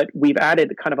changed, but we've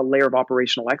added kind of a layer of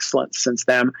operational excellence since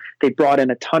then. They brought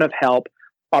in a ton of help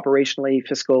operationally,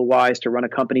 fiscal wise, to run a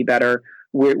company better.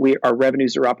 Our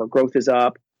revenues are up, our growth is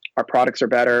up, our products are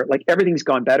better. Everything's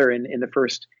gone better in the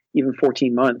first even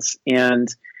 14 months. And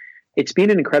it's been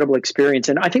an incredible experience.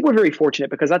 And I think we're very fortunate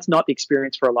because that's not the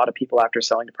experience for a lot of people after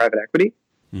selling to private equity.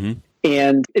 Mm-hmm.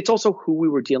 And it's also who we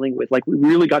were dealing with. We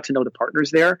really got to know the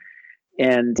partners there.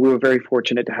 And we were very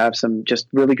fortunate to have some just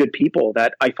really good people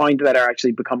that I find that are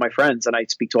actually become my friends and I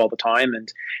speak to all the time.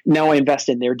 And now I invest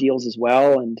in their deals as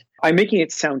well. And I'm making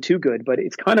it sound too good, but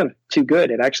it's kind of too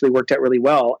good. It actually worked out really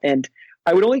well. And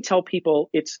I would only tell people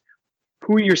it's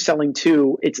who you're selling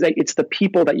to. It's the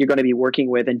people that you're going to be working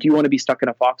with. And do you want to be stuck in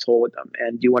a foxhole with them?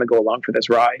 And do you want to go along for this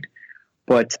ride?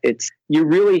 But you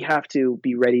really have to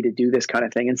be ready to do this kind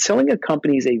of thing. And selling a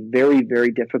company is a very,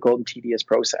 very difficult and tedious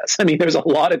process. I mean, there's a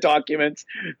lot of documents.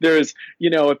 There's,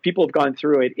 if people have gone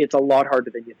through it, it's a lot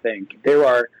harder than you think. There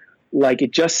are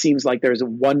it just seems like there's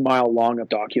 1 mile long of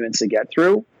documents to get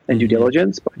through and due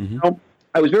diligence. But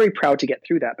I was very proud to get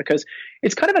through that because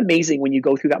it's kind of amazing when you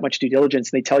go through that much due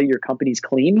diligence and they tell you your company's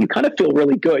clean. You kind of feel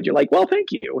really good. You're like, well,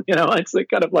 thank you. It's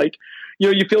kind of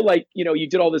you feel like, you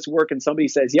did all this work and somebody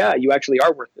says, yeah, you actually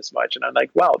are worth this much. And I'm like,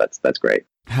 wow, that's great.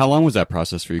 How long was that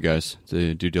process for you guys,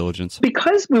 the due diligence?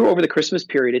 Because we were over the Christmas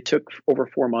period, it took over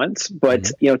 4 months.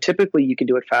 But, typically you can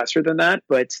do it faster than that.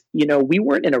 But, we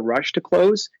weren't in a rush to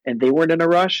close and they weren't in a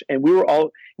rush. And we were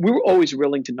always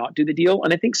willing to not do the deal.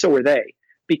 And I think so were they.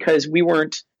 Because we were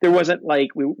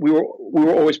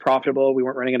always profitable. We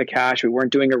weren't running out of cash. We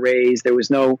weren't doing a raise. There was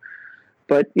no,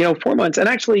 but 4 months. And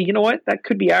actually, you know what? That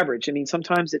could be average. I mean,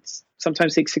 sometimes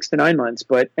takes 6 to 9 months,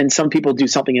 and some people do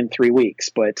something in 3 weeks,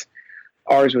 but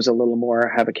ours was a little more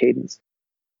have a cadence.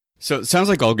 So it sounds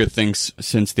like all good things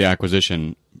since the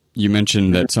acquisition. You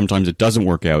mentioned that sometimes it doesn't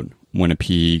work out when a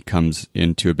PE comes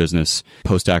into a business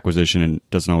post-acquisition and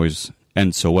doesn't always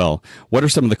end so well. What are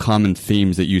some of the common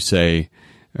themes that you say,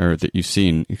 or that you've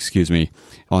seen,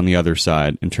 on the other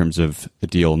side in terms of the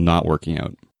deal not working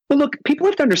out? Well, look, people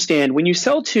have to understand when you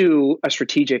sell to a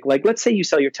strategic, let's say you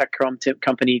sell your tech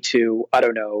company to, I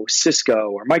don't know,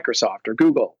 Cisco or Microsoft or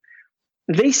Google.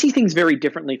 They see things very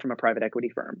differently from a private equity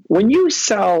firm. When you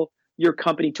sell your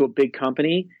company to a big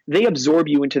company, they absorb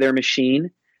you into their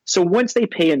machine. So once they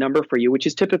pay a number for you, which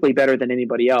is typically better than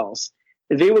anybody else,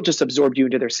 they will just absorb you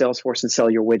into their sales force and sell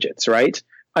your widgets, right?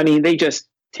 I mean, they just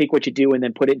take what you do and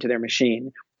then put it into their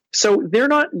machine. So they're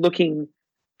not looking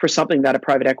for something that a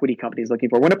private equity company is looking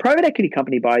for. When a private equity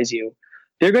company buys you,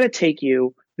 they're going to take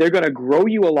you, they're going to grow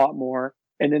you a lot more,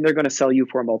 and then they're going to sell you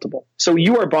for a multiple. So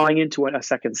you are buying into a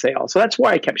second sale. So that's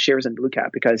why I kept shares in Blue Cat,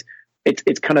 because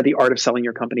It's kind of the art of selling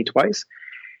your company twice.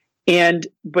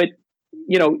 But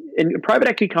and private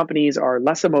equity companies are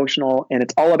less emotional, and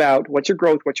it's all about what's your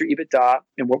growth, what's your EBITDA,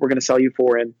 and what we're going to sell you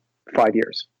for in 5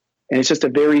 years. And it's just a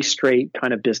very straight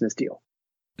kind of business deal.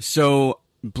 So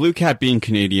Blue Cat being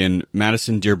Canadian,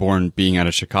 Madison Dearborn being out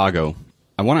of Chicago,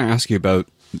 I want to ask you about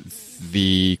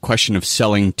the question of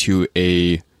selling to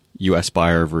a U.S.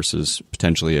 buyer versus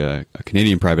potentially a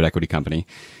Canadian private equity company.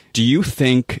 Do you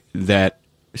think that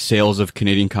sales of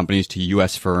Canadian companies to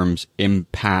U.S. firms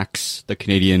impacts the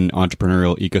Canadian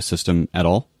entrepreneurial ecosystem at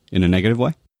all in a negative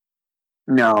way?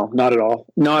 No, not at all.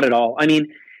 Not at all. I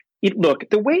mean, look,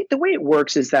 the way it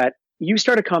works is that you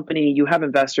start a company, you have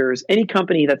investors. Any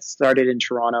company that's started in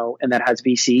Toronto and that has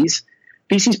VCs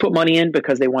put money in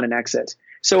because they want an exit.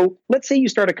 So let's say you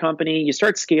start a company, you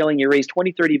start scaling, you raise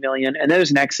 20, 30 million, and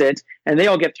there's an exit, and they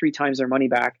all get 3 times their money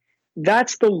back.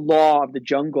 That's the law of the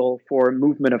jungle for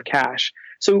movement of cash.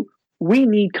 So we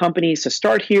need companies to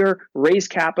start here, raise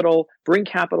capital, bring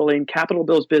capital in, capital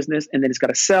builds business, and then it's got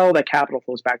to sell. That capital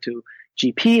flows back to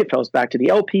GP, it flows back to the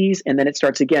LPs, and then it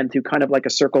starts again through kind of like a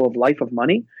circle of life of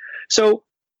money. So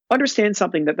understand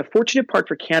something, that the fortunate part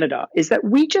for Canada is that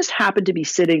we just happen to be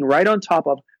sitting right on top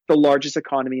of the largest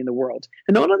economy in the world.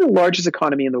 And not only the largest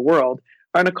economy in the world,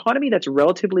 but an economy that's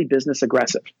relatively business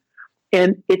aggressive.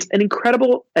 And it's an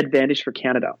incredible advantage for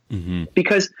Canada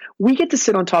because we get to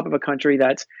sit on top of a country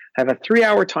that's have a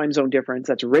 3-hour time zone difference,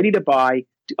 that's ready to buy.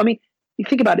 I mean, you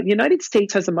think about it, the United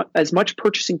States has as much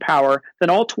purchasing power than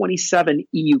all 27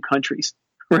 EU countries,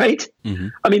 right?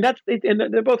 I mean,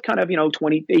 and they're both kind of,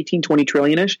 18, 20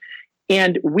 trillion-ish.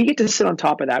 And we get to sit on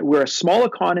top of that. We're a small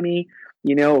economy,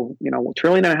 $1.5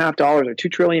 trillion or $2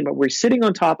 trillion, but we're sitting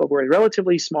on top of, we're a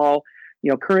relatively small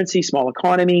currency, small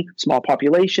economy, small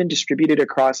population distributed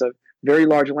across a very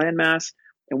large landmass.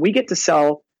 And we get to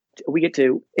sell, we get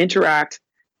to interact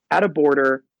at a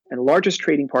border and the largest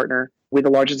trading partner with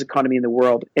the largest economy in the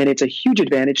world. And it's a huge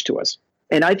advantage to us.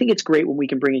 And I think it's great when we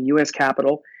can bring in U.S.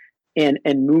 capital and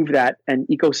move that an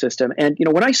ecosystem. And,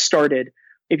 when I started,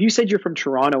 if you said you're from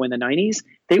Toronto in the 90s,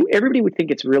 everybody would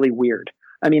think it's really weird.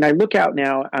 I mean, I look out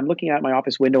now, I'm looking out my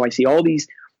office window, I see all these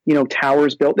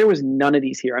towers built. There was none of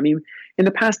these here. I mean, in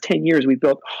the past 10 years, we've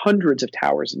built hundreds of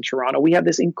towers in Toronto. We have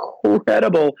this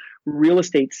incredible real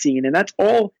estate scene, and that's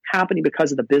all happening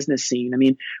because of the business scene. I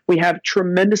mean, we have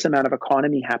tremendous amount of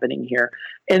economy happening here.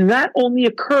 And that only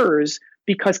occurs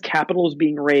because capital is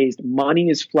being raised, money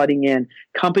is flooding in,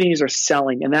 companies are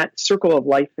selling, and that circle of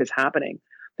life is happening.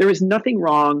 There is nothing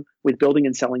wrong with building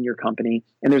and selling your company,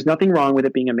 and there's nothing wrong with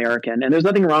it being American, and there's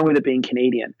nothing wrong with it being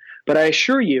Canadian. But I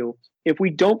assure you, if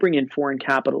we don't bring in foreign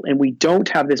capital and we don't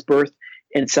have this birth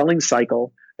and selling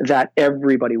cycle, that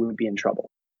everybody would be in trouble.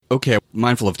 Okay,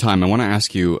 mindful of time, I want to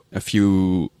ask you a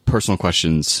few personal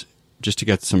questions just to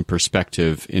get some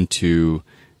perspective into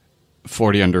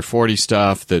 40 under 40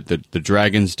 stuff, the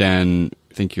Dragon's Den.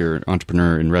 I think you're an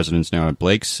entrepreneur in residence now at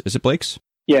Blake's. Is it Blake's?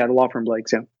 Yeah, the law firm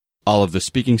Blake's, yeah. All of the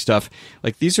speaking stuff.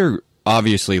 Like, these are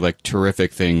obviously like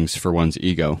terrific things for one's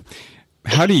ego.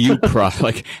 How do you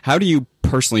how do you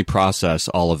personally process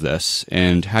all of this,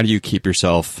 and how do you keep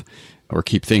yourself or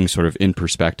keep things sort of in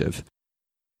perspective?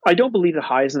 I don't believe the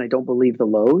highs and I don't believe the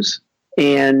lows.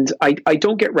 And I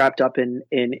don't get wrapped up in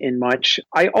much.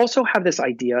 I also have this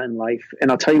idea in life,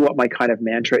 and I'll tell you what my kind of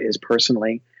mantra is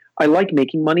personally. I like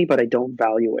making money, but I don't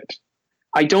value it.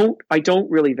 I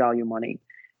don't really value money.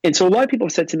 And so a lot of people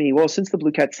have said to me, well, since the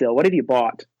Blue Cat sale, what have you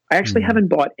bought? I actually haven't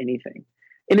bought anything.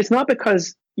 And it's not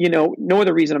because, no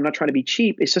other reason, I'm not trying to be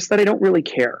cheap. It's just that I don't really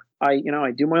care. I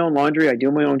do my own laundry. I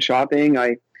do my own shopping.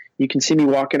 You can see me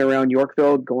walking around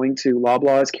Yorkville, going to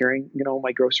Loblaws, carrying,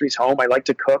 my groceries home. I like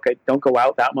to cook. I don't go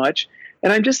out that much.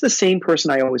 And I'm just the same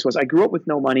person I always was. I grew up with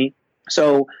no money.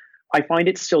 So I find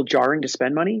it still jarring to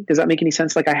spend money. Does that make any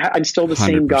sense? Like I'm still the 100%.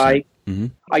 Same guy. Mm-hmm.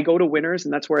 I go to Winners,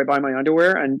 and that's where I buy my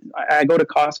underwear. And I go to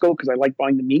Costco because I like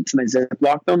buying the meats, and I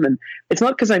Ziploc them. And it's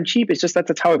not because I'm cheap. It's just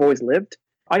that's how I've always lived.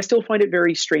 I still find it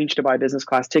very strange to buy a business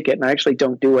class ticket, and I actually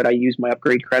don't do it. I use my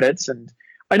upgrade credits. And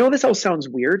I know this all sounds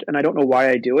weird, and I don't know why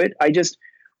I do it. I just,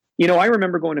 I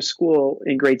remember going to school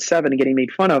in grade 7 and getting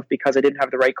made fun of because I didn't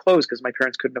have the right clothes because my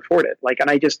parents couldn't afford it. And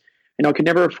I just, could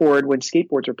never afford, when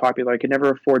skateboards were popular, I could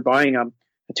never afford buying a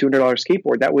 $200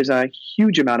 skateboard. That was a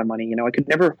huge amount of money. I could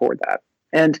never afford that.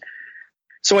 And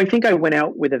so I think I went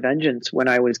out with a vengeance when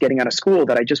I was getting out of school,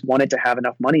 that I just wanted to have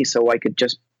enough money so I could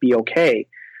just be okay.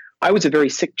 I was a very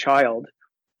sick child,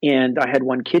 and I had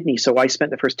one kidney. So I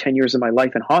spent the first 10 years of my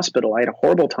life in hospital. I had a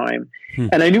horrible time.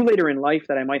 And I knew later in life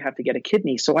that I might have to get a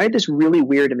kidney. So I had this really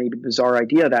weird and maybe bizarre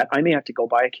idea that I may have to go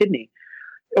buy a kidney,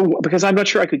 because I'm not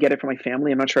sure I could get it for my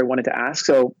family. I'm not sure I wanted to ask.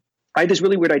 So I had this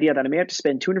really weird idea that I may have to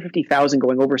spend $250,000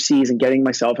 going overseas and getting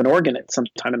myself an organ at some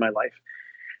time in my life.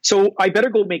 So I better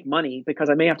go make money because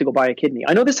I may have to go buy a kidney.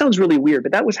 I know this sounds really weird,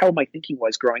 but that was how my thinking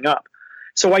was growing up.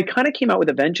 So I kind of came out with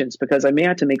a vengeance because I may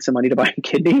have to make some money to buy a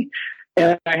kidney.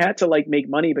 And I had to make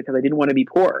money because I didn't want to be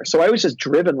poor. So I was just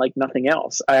driven like nothing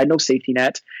else. I had no safety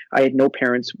net. I had no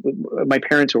parents. My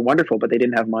parents were wonderful, but they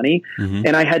didn't have money. Mm-hmm.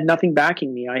 And I had nothing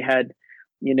backing me. I had,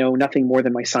 nothing more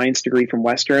than my science degree from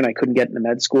Western. I couldn't get into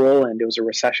med school, and there was a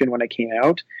recession when I came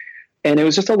out. And it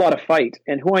was just a lot of fight.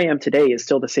 And who I am today is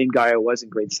still the same guy I was in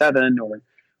grade 7 or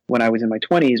when I was in my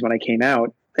 20s when I came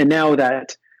out. And now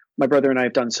that my brother and I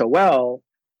have done so well,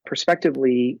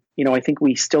 prospectively, I think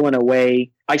we still, in a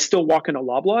way, I still walk into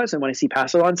Loblaws, and when I see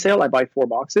Pass It on sale, I buy 4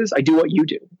 boxes. I do what you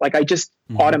do. I just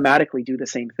automatically do the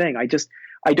same thing.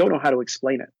 I don't know how to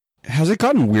explain it. Has it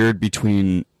gotten weird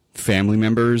between family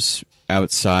members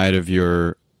outside of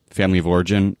your family of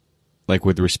origin,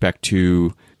 with respect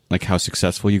to how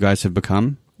successful you guys have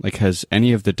become? Has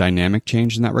any of the dynamic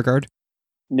changed in that regard?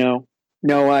 No,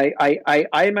 I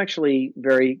am actually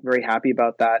very, very happy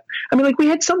about that. I mean, we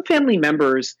had some family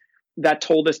members that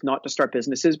told us not to start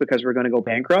businesses because we're going to go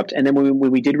bankrupt. And then when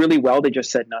we did really well, they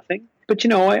just said nothing. But,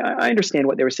 I understand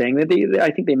what they were saying.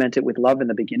 I think they meant it with love in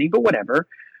the beginning, but whatever.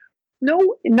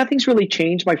 No, nothing's really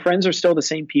changed. My friends are still the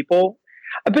same people.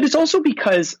 But it's also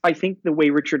because I think the way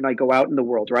Richard and I go out in the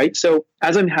world, right? So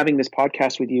as I'm having this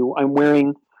podcast with you, I'm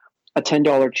wearing a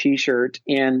 $10 t-shirt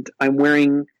and I'm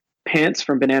wearing pants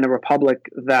from Banana Republic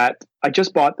that I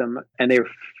just bought them, and they were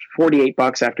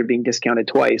 $48 after being discounted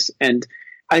twice. And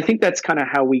I think that's kind of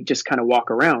how we just kind of walk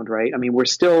around, right? I mean,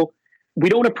 we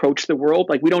don't approach the world.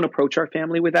 We don't approach our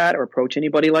family with that or approach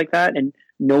anybody like that. And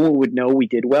no one would know we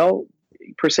did well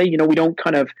per se. We don't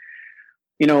kind of,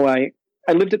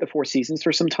 I lived at the Four Seasons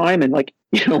for some time, and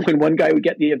when one guy would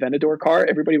get the Aventador car,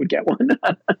 everybody would get one.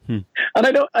 And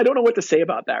I don't know what to say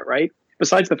about that, right?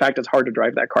 Besides the fact it's hard to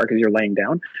drive that car because you're laying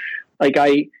down.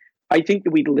 I think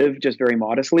that we live just very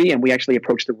modestly, and we actually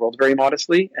approach the world very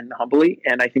modestly and humbly.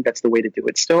 And I think that's the way to do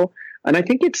it still. And I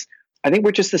think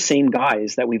we're just the same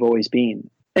guys that we've always been.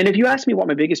 And if you ask me what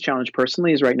my biggest challenge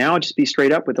personally is right now, I'll just be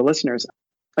straight up with the listeners.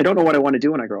 I don't know what I want to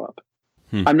do when I grow up.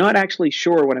 I'm not actually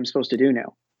sure what I'm supposed to do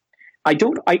now. I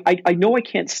know I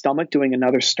can't stomach doing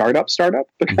another startup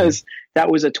because that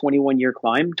was a 21-year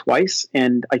climb twice.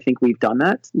 And I think we've done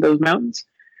those mountains.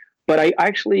 But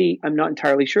I'm not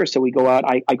entirely sure. So we go out,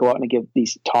 I go out and I give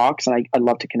these talks, and I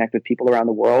love to connect with people around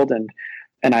the world,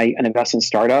 and I invest in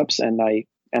startups, and I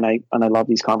love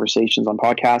these conversations on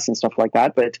podcasts and stuff like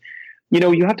that. But,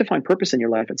 you have to find purpose in your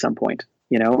life at some point,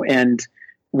 and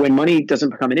when money doesn't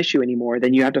become an issue anymore,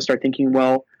 then you have to start thinking,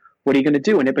 well, what are you going to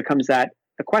do? And it becomes a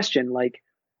question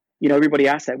everybody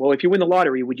asks that, well, if you win the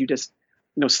lottery, would you just,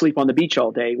 sleep on the beach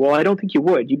all day? Well, I don't think you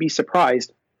would. You'd be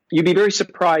surprised. You'd be very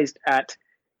surprised at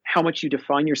how much you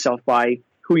define yourself by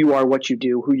who you are, what you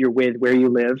do, who you're with, where you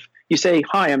live. You say,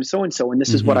 hi, I'm so-and-so, and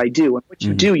this is what I do. And what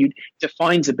you do,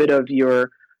 defines a bit of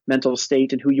your mental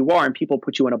state and who you are. And people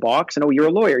put you in a box and, oh, you're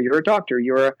a lawyer, you're a doctor,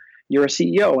 you're a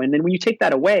CEO. And then when you take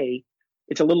that away,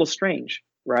 it's a little strange,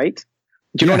 right?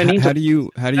 Do you know what I mean? How do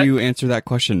you answer that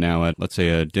question now at, let's say,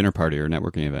 a dinner party or a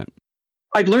networking event?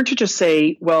 I've learned to just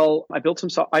say, well, I built some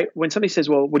when somebody says,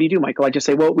 well, what do you do, Michael? I just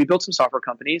say, well, we built some software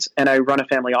companies, and I run a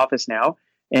family office now,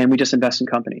 and we just invest in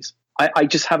companies. I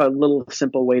just have a little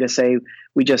simple way to say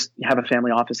we just have a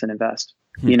family office and invest,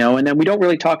 and then we don't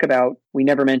really we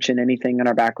never mention anything in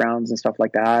our backgrounds and stuff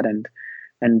like that. And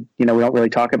we don't really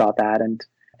talk about that.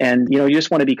 And you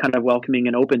just want to be kind of welcoming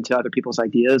and open to other people's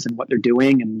ideas and what they're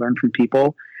doing and learn from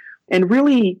people. And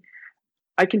really,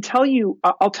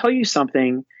 I'll tell you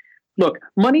something. Look,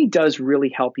 money does really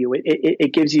help you.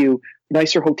 It gives you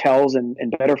nicer hotels and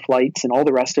better flights and all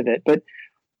the rest of it. But,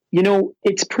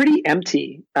 it's pretty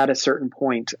empty at a certain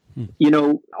point.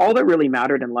 All that really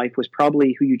mattered in life was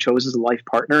probably who you chose as a life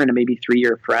partner and maybe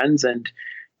 3-year friends. And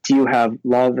do you have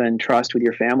love and trust with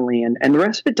your family? And the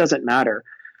rest of it doesn't matter.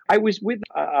 I was with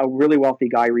a really wealthy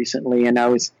guy recently, and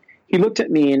he looked at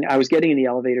me, and I was getting in the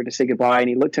elevator to say goodbye. And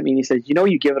he looked at me and he said,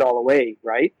 you give it all away,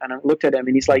 right? And I looked at him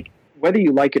and he's like, whether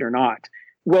you like it or not.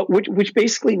 Well, which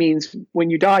basically means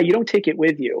when you die, you don't take it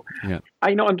with you. Yeah.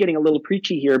 I know I'm getting a little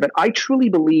preachy here, but I truly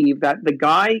believe that the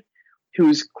guy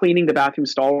who's cleaning the bathroom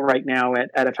stall right now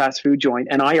at a fast food joint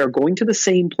and I are going to the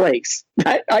same place.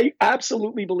 I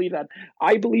absolutely believe that.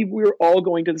 I believe we're all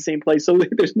going to the same place. So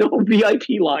there's no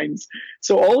VIP lines.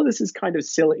 So all of this is kind of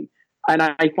silly. And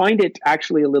I find it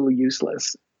actually a little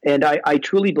useless. And I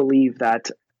truly believe that,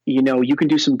 you can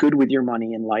do some good with your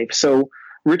money in life. So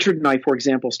Richard and I, for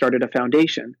example, started a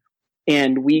foundation,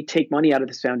 and we take money out of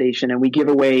this foundation and we give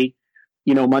away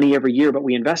money every year, but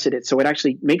we invested it. So it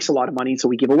actually makes a lot of money. So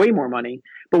we give away more money,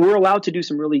 but we're allowed to do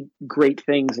some really great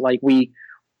things. Like we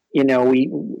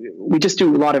just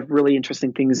do a lot of really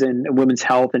interesting things in women's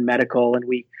health and medical, and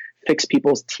we fix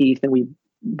people's teeth, and we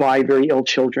buy very ill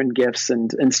children gifts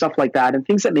and stuff like that, and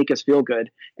things that make us feel good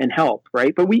and help.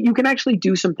 Right. But you can actually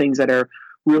do some things that are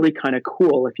really kind of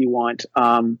cool if you want,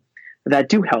 that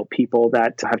do help people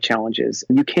that have challenges.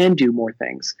 You can do more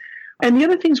things. And the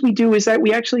other things we do is that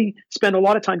we actually spend a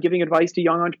lot of time giving advice to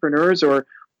young entrepreneurs or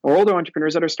older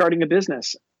entrepreneurs that are starting a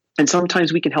business. And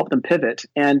sometimes we can help them pivot.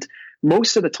 And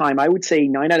most of the time, I would say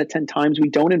 9 out of 10 times, we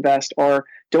don't invest or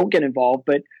don't get involved,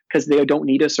 but because they don't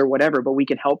need us or whatever, but we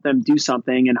can help them do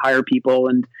something and hire people.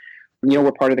 And,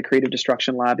 we're part of the Creative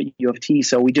Destruction Lab at U of T.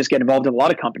 So we just get involved in a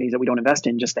lot of companies that we don't invest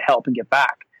in just to help and give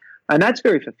back. And that's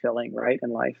very fulfilling, right, in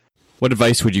life. What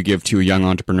advice would you give to a young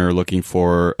entrepreneur looking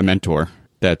for a mentor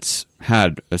that's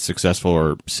had a successful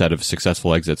or set of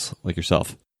successful exits like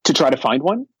yourself? To try to find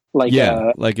one? Like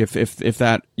if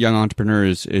that young entrepreneur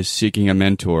is seeking a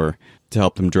mentor to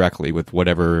help them directly with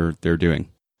whatever they're doing.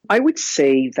 I would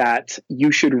say that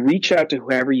you should reach out to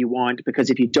whoever you want, because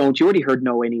if you don't, you already heard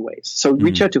no anyways. So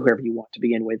reach out to whoever you want to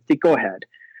begin with. Go ahead.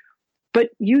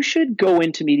 But you should go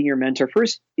into meeting your mentor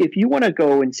first. If you want to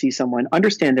go and see someone,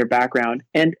 understand their background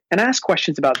and ask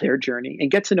questions about their journey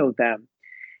and get to know them.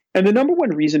 And the number one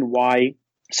reason why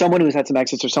someone who's had some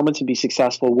exits or someone to be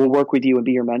successful will work with you and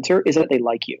be your mentor is that they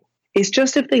like you. It's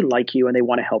just if they like you and they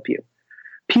want to help you.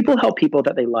 People help people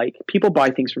that they like. People buy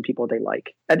things from people they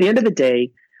like. At the end of the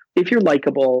day, if you're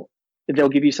likable, they'll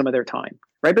give you some of their time,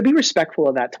 right? But be respectful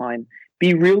of that time.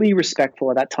 Be really respectful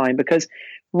of that time, because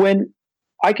when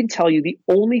I can tell you the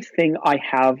only thing I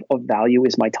have of value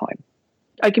is my time.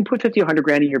 I can put 50, 100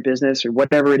 grand in your business or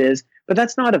whatever it is, but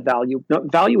that's not a value. No,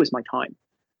 value is my time,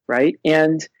 right?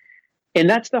 And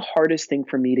that's the hardest thing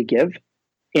for me to give.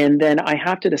 And then I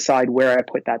have to decide where I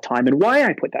put that time and why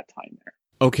I put that time there.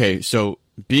 Okay, so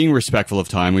being respectful of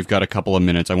time, we've got a couple of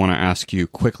minutes. I want to ask you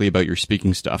quickly about your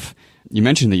speaking stuff. You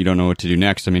mentioned that you don't know what to do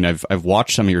next. I mean, I've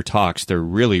watched some of your talks. They're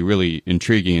really, really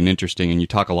intriguing and interesting, and you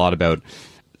talk a lot about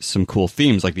some cool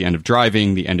themes like the end of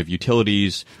driving, the end of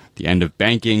utilities, the end of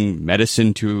banking,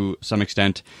 medicine to some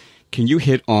extent. Can you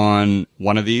hit on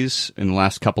one of these in the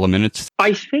last couple of minutes?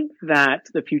 I think that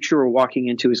the future we're walking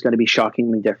into is going to be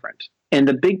shockingly different. And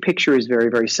the big picture is very,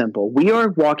 very simple. We are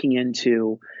walking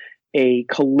into a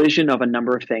collision of a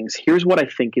number of things. Here's what I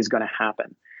think is going to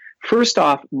happen. First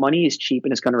off, money is cheap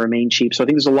and it's going to remain cheap. So I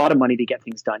think there's a lot of money to get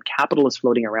things done. Capital is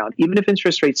floating around. Even if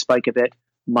interest rates spike a bit,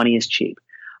 money is cheap.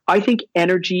 I think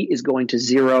energy is going to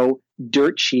zero,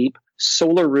 dirt cheap,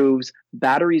 solar roofs,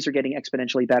 batteries are getting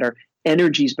exponentially better.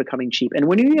 Energy is becoming cheap. And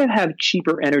when you have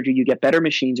cheaper energy, you get better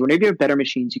machines. Whenever you have better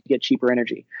machines, you get cheaper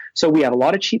energy. So we have a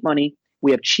lot of cheap money.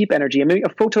 We have cheap energy. I mean, a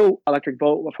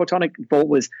photonic volt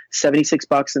was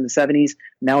 $76 in the 70s.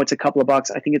 Now it's a couple of bucks.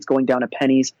 I think it's going down to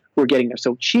pennies. We're getting there.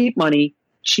 So cheap money,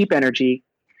 cheap energy.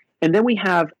 And then we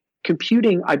have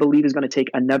computing, I believe, is going to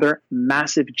take another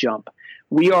massive jump.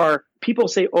 People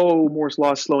say, oh, Moore's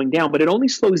law is slowing down, but it only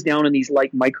slows down in these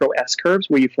like micro S curves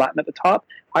where you flatten at the top.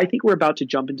 I think we're about to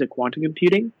jump into quantum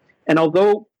computing. And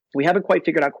although we haven't quite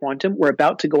figured out quantum, we're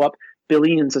about to go up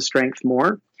billions of strength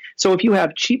more. So if you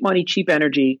have cheap money, cheap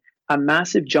energy, a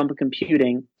massive jump in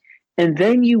computing, and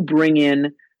then you bring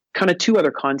in kind of two other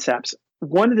concepts.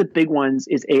 One of the big ones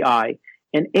is AI.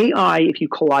 And AI, if you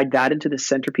collide that into the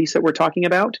centerpiece that we're talking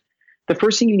about, the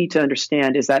first thing you need to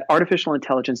understand is that artificial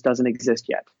intelligence doesn't exist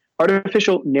yet.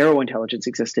 Artificial narrow intelligence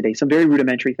exists today, some very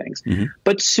rudimentary things. Mm-hmm.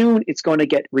 But soon it's going to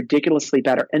get ridiculously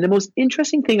better. And the most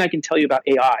interesting thing I can tell you about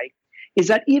AI is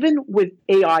that even with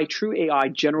AI, true AI,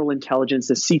 general intelligence,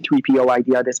 the C3PO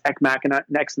idea, this ex machina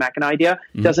idea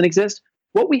doesn't exist.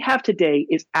 What we have today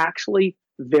is actually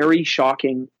very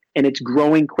shocking, and it's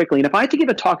growing quickly. And if I had to give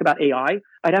a talk about AI,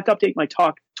 I'd have to update my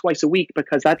talk twice a week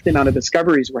because that's the amount of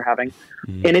discoveries we're having.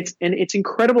 And it's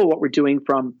incredible what we're doing.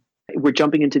 We're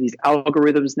jumping into these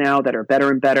algorithms now that are better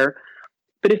and better.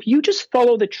 But if you just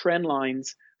follow the trend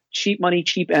lines, cheap money,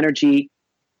 cheap energy,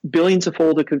 billions of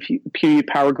fold of compute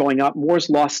power going up, Moore's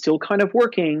law still kind of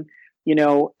working,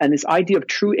 and this idea of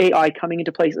true AI coming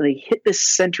into place, and they hit this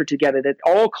center together, that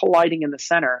all colliding in the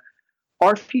center,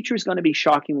 our future is going to be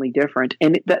shockingly different.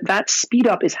 And that speed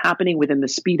up is happening within the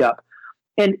speed up.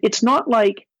 And it's not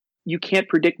like you can't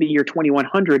predict the year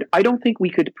 2100. I don't think we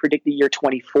could predict the year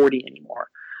 2040 anymore.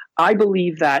 I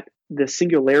believe that the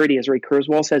singularity, as Ray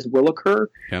Kurzweil says, will occur.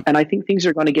 Yep. And I think things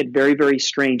are going to get very, very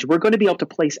strange. We're going to be able to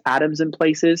place atoms in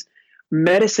places.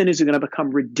 Medicine is going to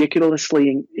become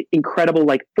ridiculously incredible.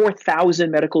 Like 4,000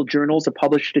 medical journals are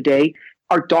published today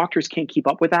Our doctors can't keep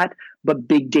up with that, but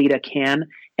big data can.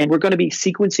 And we're going to be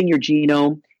sequencing your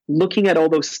genome, looking at all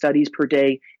those studies per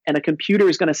day. And a computer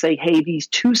is going to say, hey, these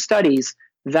 2 studies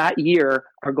that year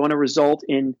are going to result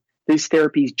in these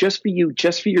therapies just for you,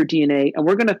 just for your DNA. And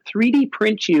we're going to 3D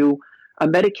print you a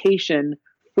medication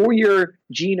for your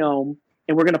genome.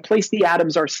 And we're going to place the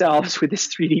atoms ourselves with this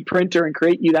 3D printer and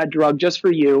create you that drug just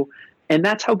for you. And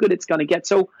that's how good it's going to get.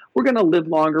 So we're going to live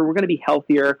longer. We're going to be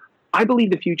healthier. I believe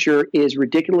the future is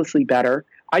ridiculously better.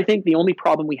 I think the only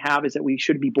problem we have is that we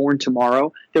should be born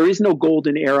tomorrow. There is no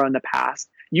golden era in the past.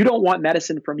 You don't want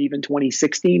medicine from even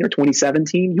 2016 or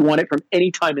 2017. You want it from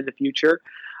any time in the future.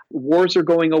 Wars are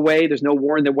going away. There's no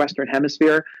war in the Western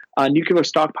Hemisphere. Nuclear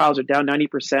stockpiles are down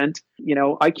 90%.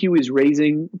 IQ is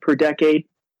raising per decade.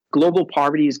 Global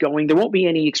poverty is going. There won't be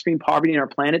any extreme poverty on our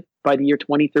planet by the year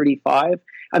 2035.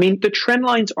 I mean, the trend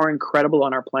lines are incredible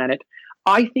on our planet.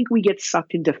 I think we get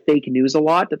sucked into fake news a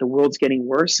lot, that the world's getting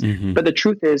worse. Mm-hmm. But the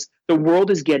truth is, the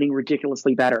world is getting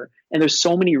ridiculously better. And there's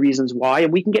so many reasons why.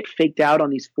 And we can get faked out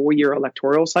on these 4-year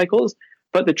electoral cycles.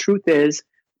 But the truth is,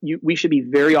 we should be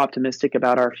very optimistic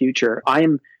about our future. I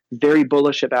am very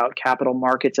bullish about capital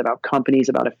markets, about companies,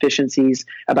 about efficiencies,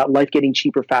 about life getting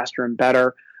cheaper, faster, and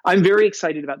better. I'm very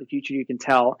excited about the future, you can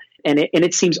tell. And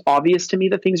it seems obvious to me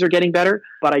that things are getting better,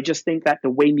 but I just think that the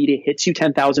way media hits you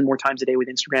 10,000 more times a day with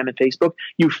Instagram and Facebook,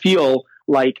 you feel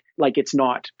like it's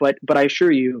not. But I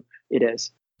assure you it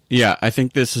is. Yeah, I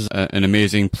think this is an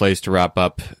amazing place to wrap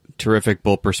up. Terrific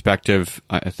bull perspective.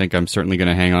 I think I'm certainly going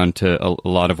to hang on to a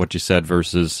lot of what you said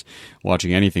versus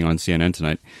watching anything on CNN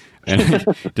tonight. And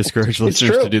discourage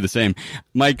listeners to do the same.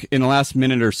 Mike, in the last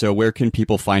minute or so, where can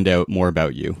people find out more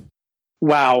about you?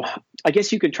 Wow. I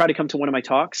guess you could try to come to one of my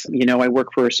talks. I work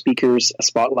for Speakers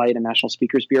Spotlight and National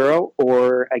Speakers Bureau,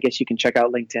 or I guess you can check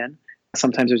out LinkedIn.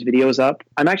 Sometimes there's videos up.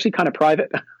 I'm actually kind of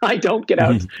private. I don't get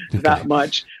out that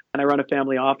much, and I run a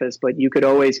family office, but you could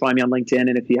always find me on LinkedIn.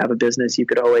 And if you have a business, you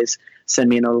could always send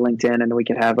me a note on LinkedIn, and we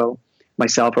could have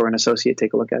myself or an associate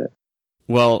take a look at it.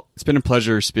 Well, it's been a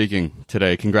pleasure speaking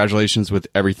today. Congratulations with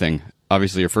everything.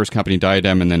 Obviously, your first company,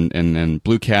 Diadem, and then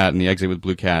Blue Cat, and the exit with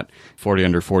Blue Cat, 40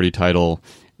 Under 40 title,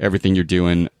 everything you're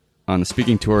doing on the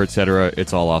speaking tour, etc.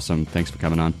 It's all awesome. Thanks for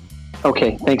coming on.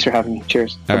 Okay, thanks for having me.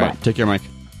 Cheers. All Bye-bye. right, take care, Mike.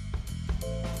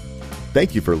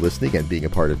 Thank you for listening and being a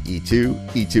part of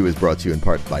E2. E2 is brought to you in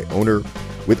part by Owner.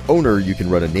 With Owner, you can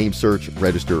run a name search,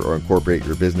 register or incorporate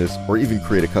your business, or even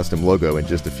create a custom logo in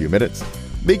just a few minutes.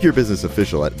 Make your business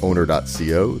official at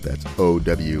owner.co. That's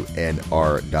OWNR.co.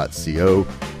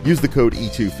 Use the code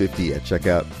E250 at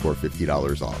checkout for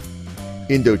 $50 off.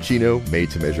 Indochino,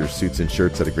 made to measure suits and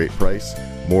shirts at a great price.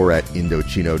 More at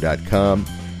Indochino.com.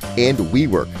 And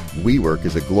WeWork. WeWork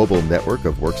is a global network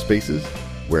of workspaces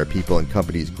where people and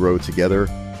companies grow together.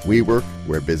 WeWork,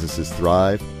 where businesses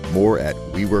thrive. More at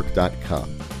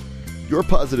WeWork.com. Your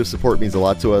positive support means a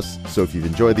lot to us, so if you've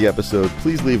enjoyed the episode,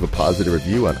 please leave a positive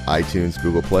review on iTunes,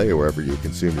 Google Play, or wherever you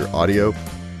consume your audio.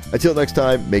 Until next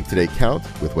time, make today count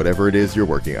with whatever it is you're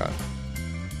working on.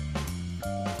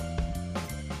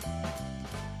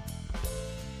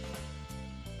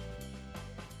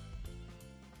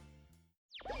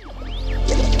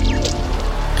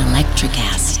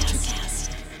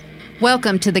 Electricast.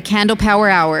 Welcome to the Candle Power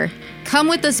Hour. Come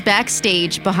with us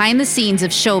backstage behind the scenes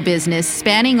of show business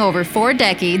spanning over 4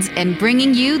 decades and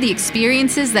bringing you the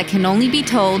experiences that can only be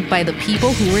told by the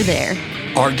people who were there.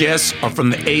 Our guests are from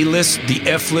the A-list, the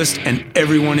F-list, and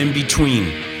everyone in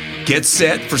between. Get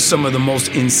set for some of the most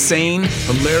insane,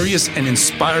 hilarious, and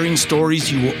inspiring stories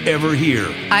you will ever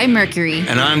hear. I'm Mercury.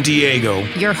 And I'm Diego.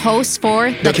 Your hosts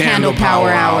for the Candle Power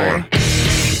Hour.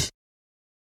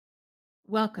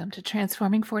 Welcome to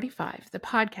Transforming 45, the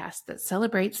podcast that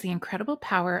celebrates the incredible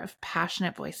power of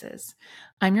passionate voices.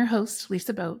 I'm your host,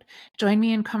 Lisa Boat. Join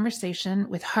me in conversation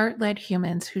with heart-led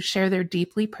humans who share their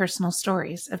deeply personal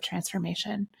stories of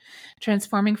transformation.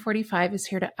 Transforming 45 is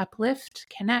here to uplift,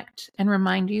 connect, and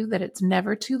remind you that it's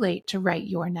never too late to write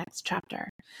your next chapter.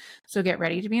 So get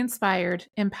ready to be inspired,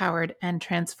 empowered, and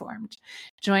transformed.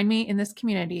 Join me in this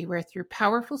community where through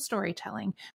powerful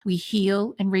storytelling, we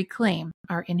heal and reclaim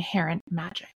our inherent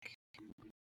magic.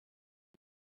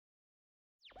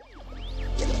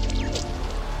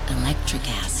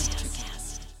 Electricast.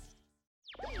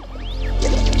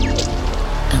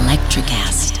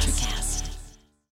 Electricast.